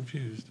 easily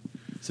confused.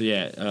 So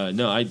yeah,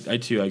 no, I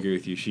too agree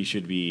with you. She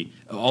should be,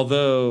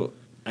 although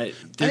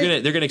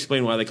they're gonna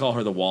explain why they call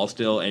her the Wall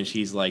still, and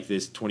she's like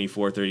this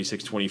 24,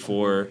 36,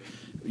 24,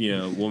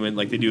 woman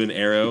like they do in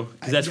Arrow,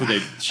 because that's what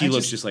she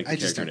looks just like the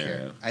character in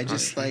Arrow. I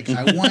just like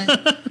I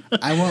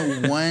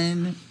want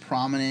one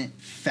prominent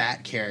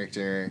fat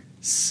character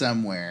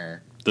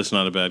somewhere That's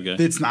not a bad guy.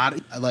 that's not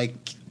like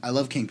I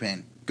love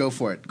Kingpin. Go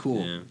for it.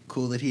 Cool. Yeah.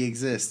 Cool that he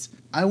exists.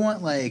 I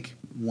want like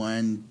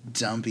one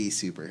dumpy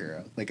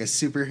superhero. Like a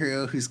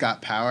superhero who's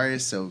got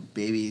powers, so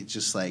maybe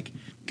just like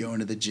going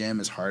to the gym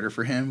is harder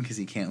for him because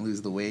he can't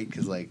lose the weight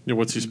because like Yeah,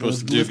 what's he supposed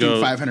to do? lifting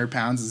Go 500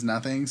 pounds is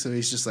nothing, so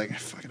he's just like,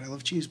 fuck it, I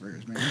love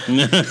cheeseburgers,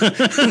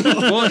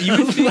 man. Well, you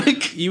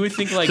would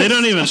think like They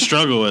don't even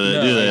struggle with it,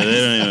 No. do they?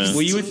 They don't even.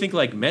 Well, you would think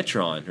like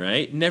Metron,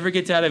 right? Never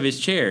gets out of his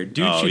chair.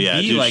 Dude Oh, should yeah,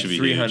 be dude like should be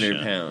 300 huge,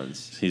 yeah.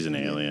 pounds. He's an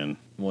alien.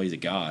 Well, he's a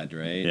god,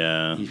 right?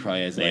 Yeah. He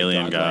probably has An like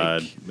alien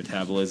godlike god.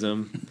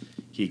 metabolism.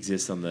 He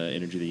exists on the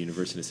energy of the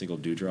universe in a single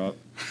dewdrop.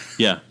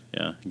 Yeah,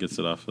 yeah. He gets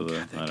it off of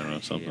the, I don't know,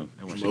 something.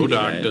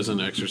 MODOK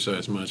doesn't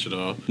exercise much at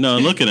all. No,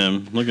 look at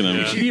him. Look at him.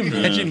 Yeah. Can you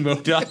imagine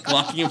MODOK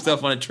locking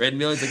himself on a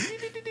treadmill? He's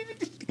like,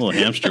 Little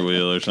hamster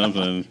wheel or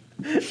something.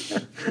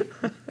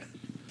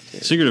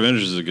 Secret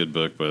Avengers is a good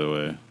book, by the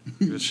way.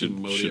 You should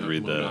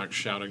read that. MODOK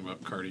shouting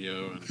about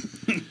cardio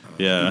and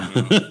Yeah.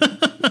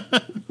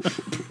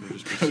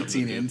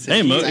 Protein intake.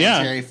 Hey,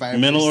 dietary yeah. fibers.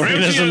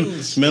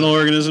 Mental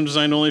organism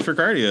designed only for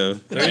cardio.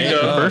 there you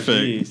go. Perfect.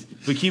 Jeez.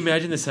 But can you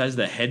imagine the size of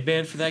the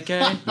headband for that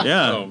guy?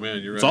 Yeah. Oh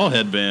man, you're right. It's all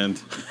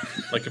headband.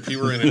 Like if you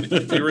were in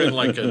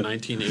like a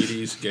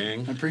 1980s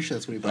gang. I'm pretty sure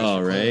that's what he buys. Oh,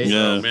 for right. clothes.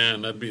 Yeah. Oh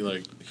man, that'd be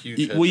like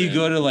huge. Well, you headband.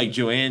 go to like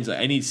Joanne's.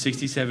 I need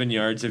 67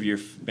 yards of your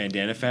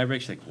bandana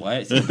fabric. She's like,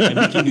 what? She's like,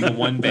 I'm making the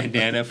one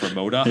bandana for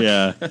MODOK.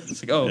 Yeah.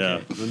 It's like, oh, okay.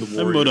 Yeah. Then the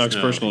I'm Warriors MODOK's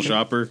now. personal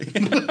shopper.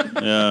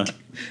 Yeah.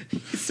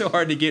 It's so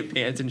hard to get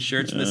pants and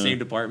shirts in the Yeah. same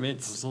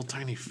departments. Those little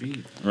tiny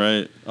feet.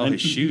 Right. Oh, his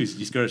shoes. You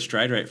just go to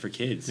Stride Right for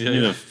kids. You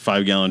need a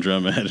 5-gallon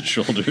drum of Head and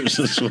Shoulders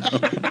as well.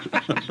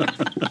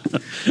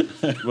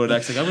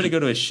 MODOK's like, I'm gonna go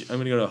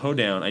to a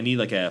hoedown. I need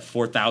like a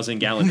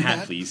 4,000-gallon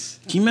hat, please.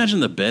 Can you imagine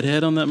the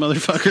bedhead on that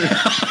motherfucker?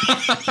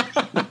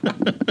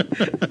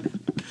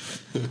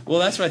 Well,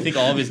 that's where I think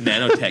all of his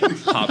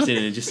nanotech pops in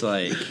and it's just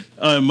like,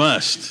 Oh, it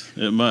must.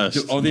 It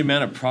must. oh, the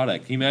amount of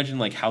product. Can you imagine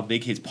like how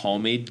big his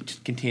pomade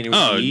container would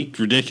Oh, be?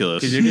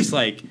 ridiculous. Because they're just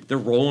like they're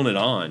rolling it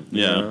on.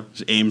 You Yeah. know?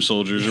 Just AIM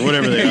soldiers or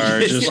whatever they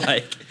are. Just Just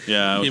like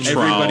yeah, with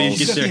everybody trowels.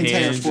 gets their The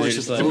entire hands. They're force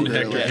just is like, over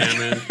Hector like-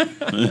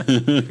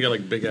 Hammond. You got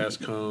like big ass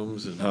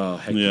combs and oh,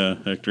 heck, Yeah,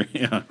 Hector.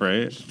 Yeah,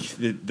 right.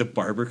 the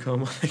barber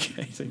comb.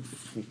 He's like,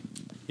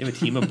 you have a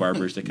team of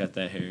barbers to cut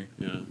that hair.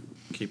 yeah,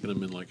 keeping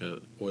them in like a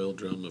oil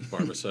drum of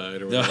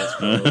barbicide or whatever it's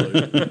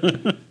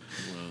called.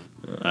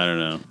 I don't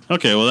know.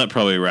 Okay, well that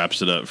probably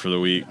wraps it up for the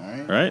week. All right.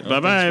 All right. Oh, Bye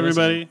bye, thanks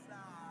for everybody.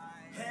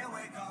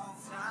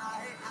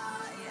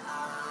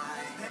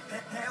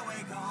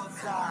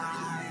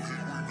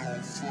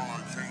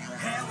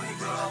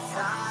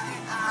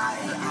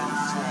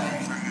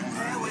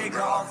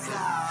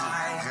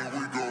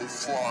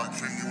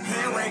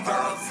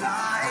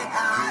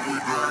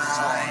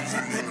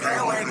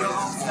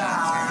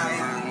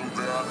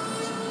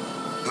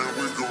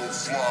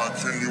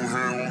 Can you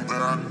handle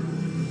that?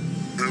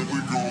 Here we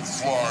go,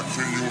 fly,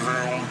 can you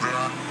handle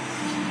that?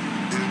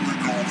 Here we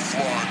go,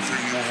 fly,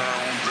 can you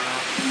handle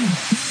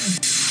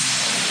that?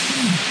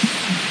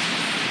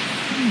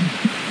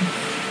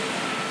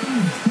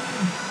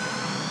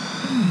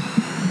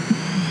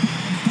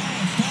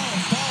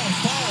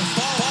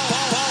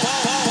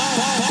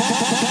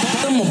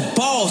 I'm a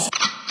boss.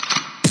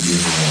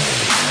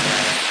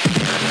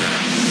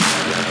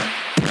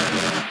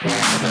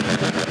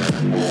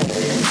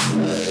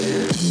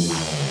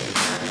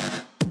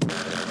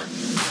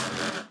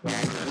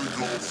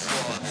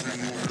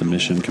 The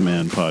Mission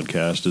Command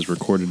podcast is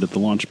recorded at the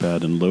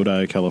Launchpad in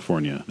Lodi,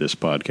 California. This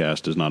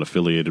podcast is not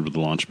affiliated with the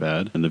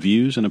Launchpad, and the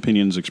views and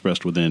opinions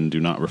expressed within do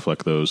not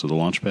reflect those of the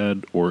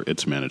Launchpad or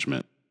its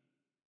management.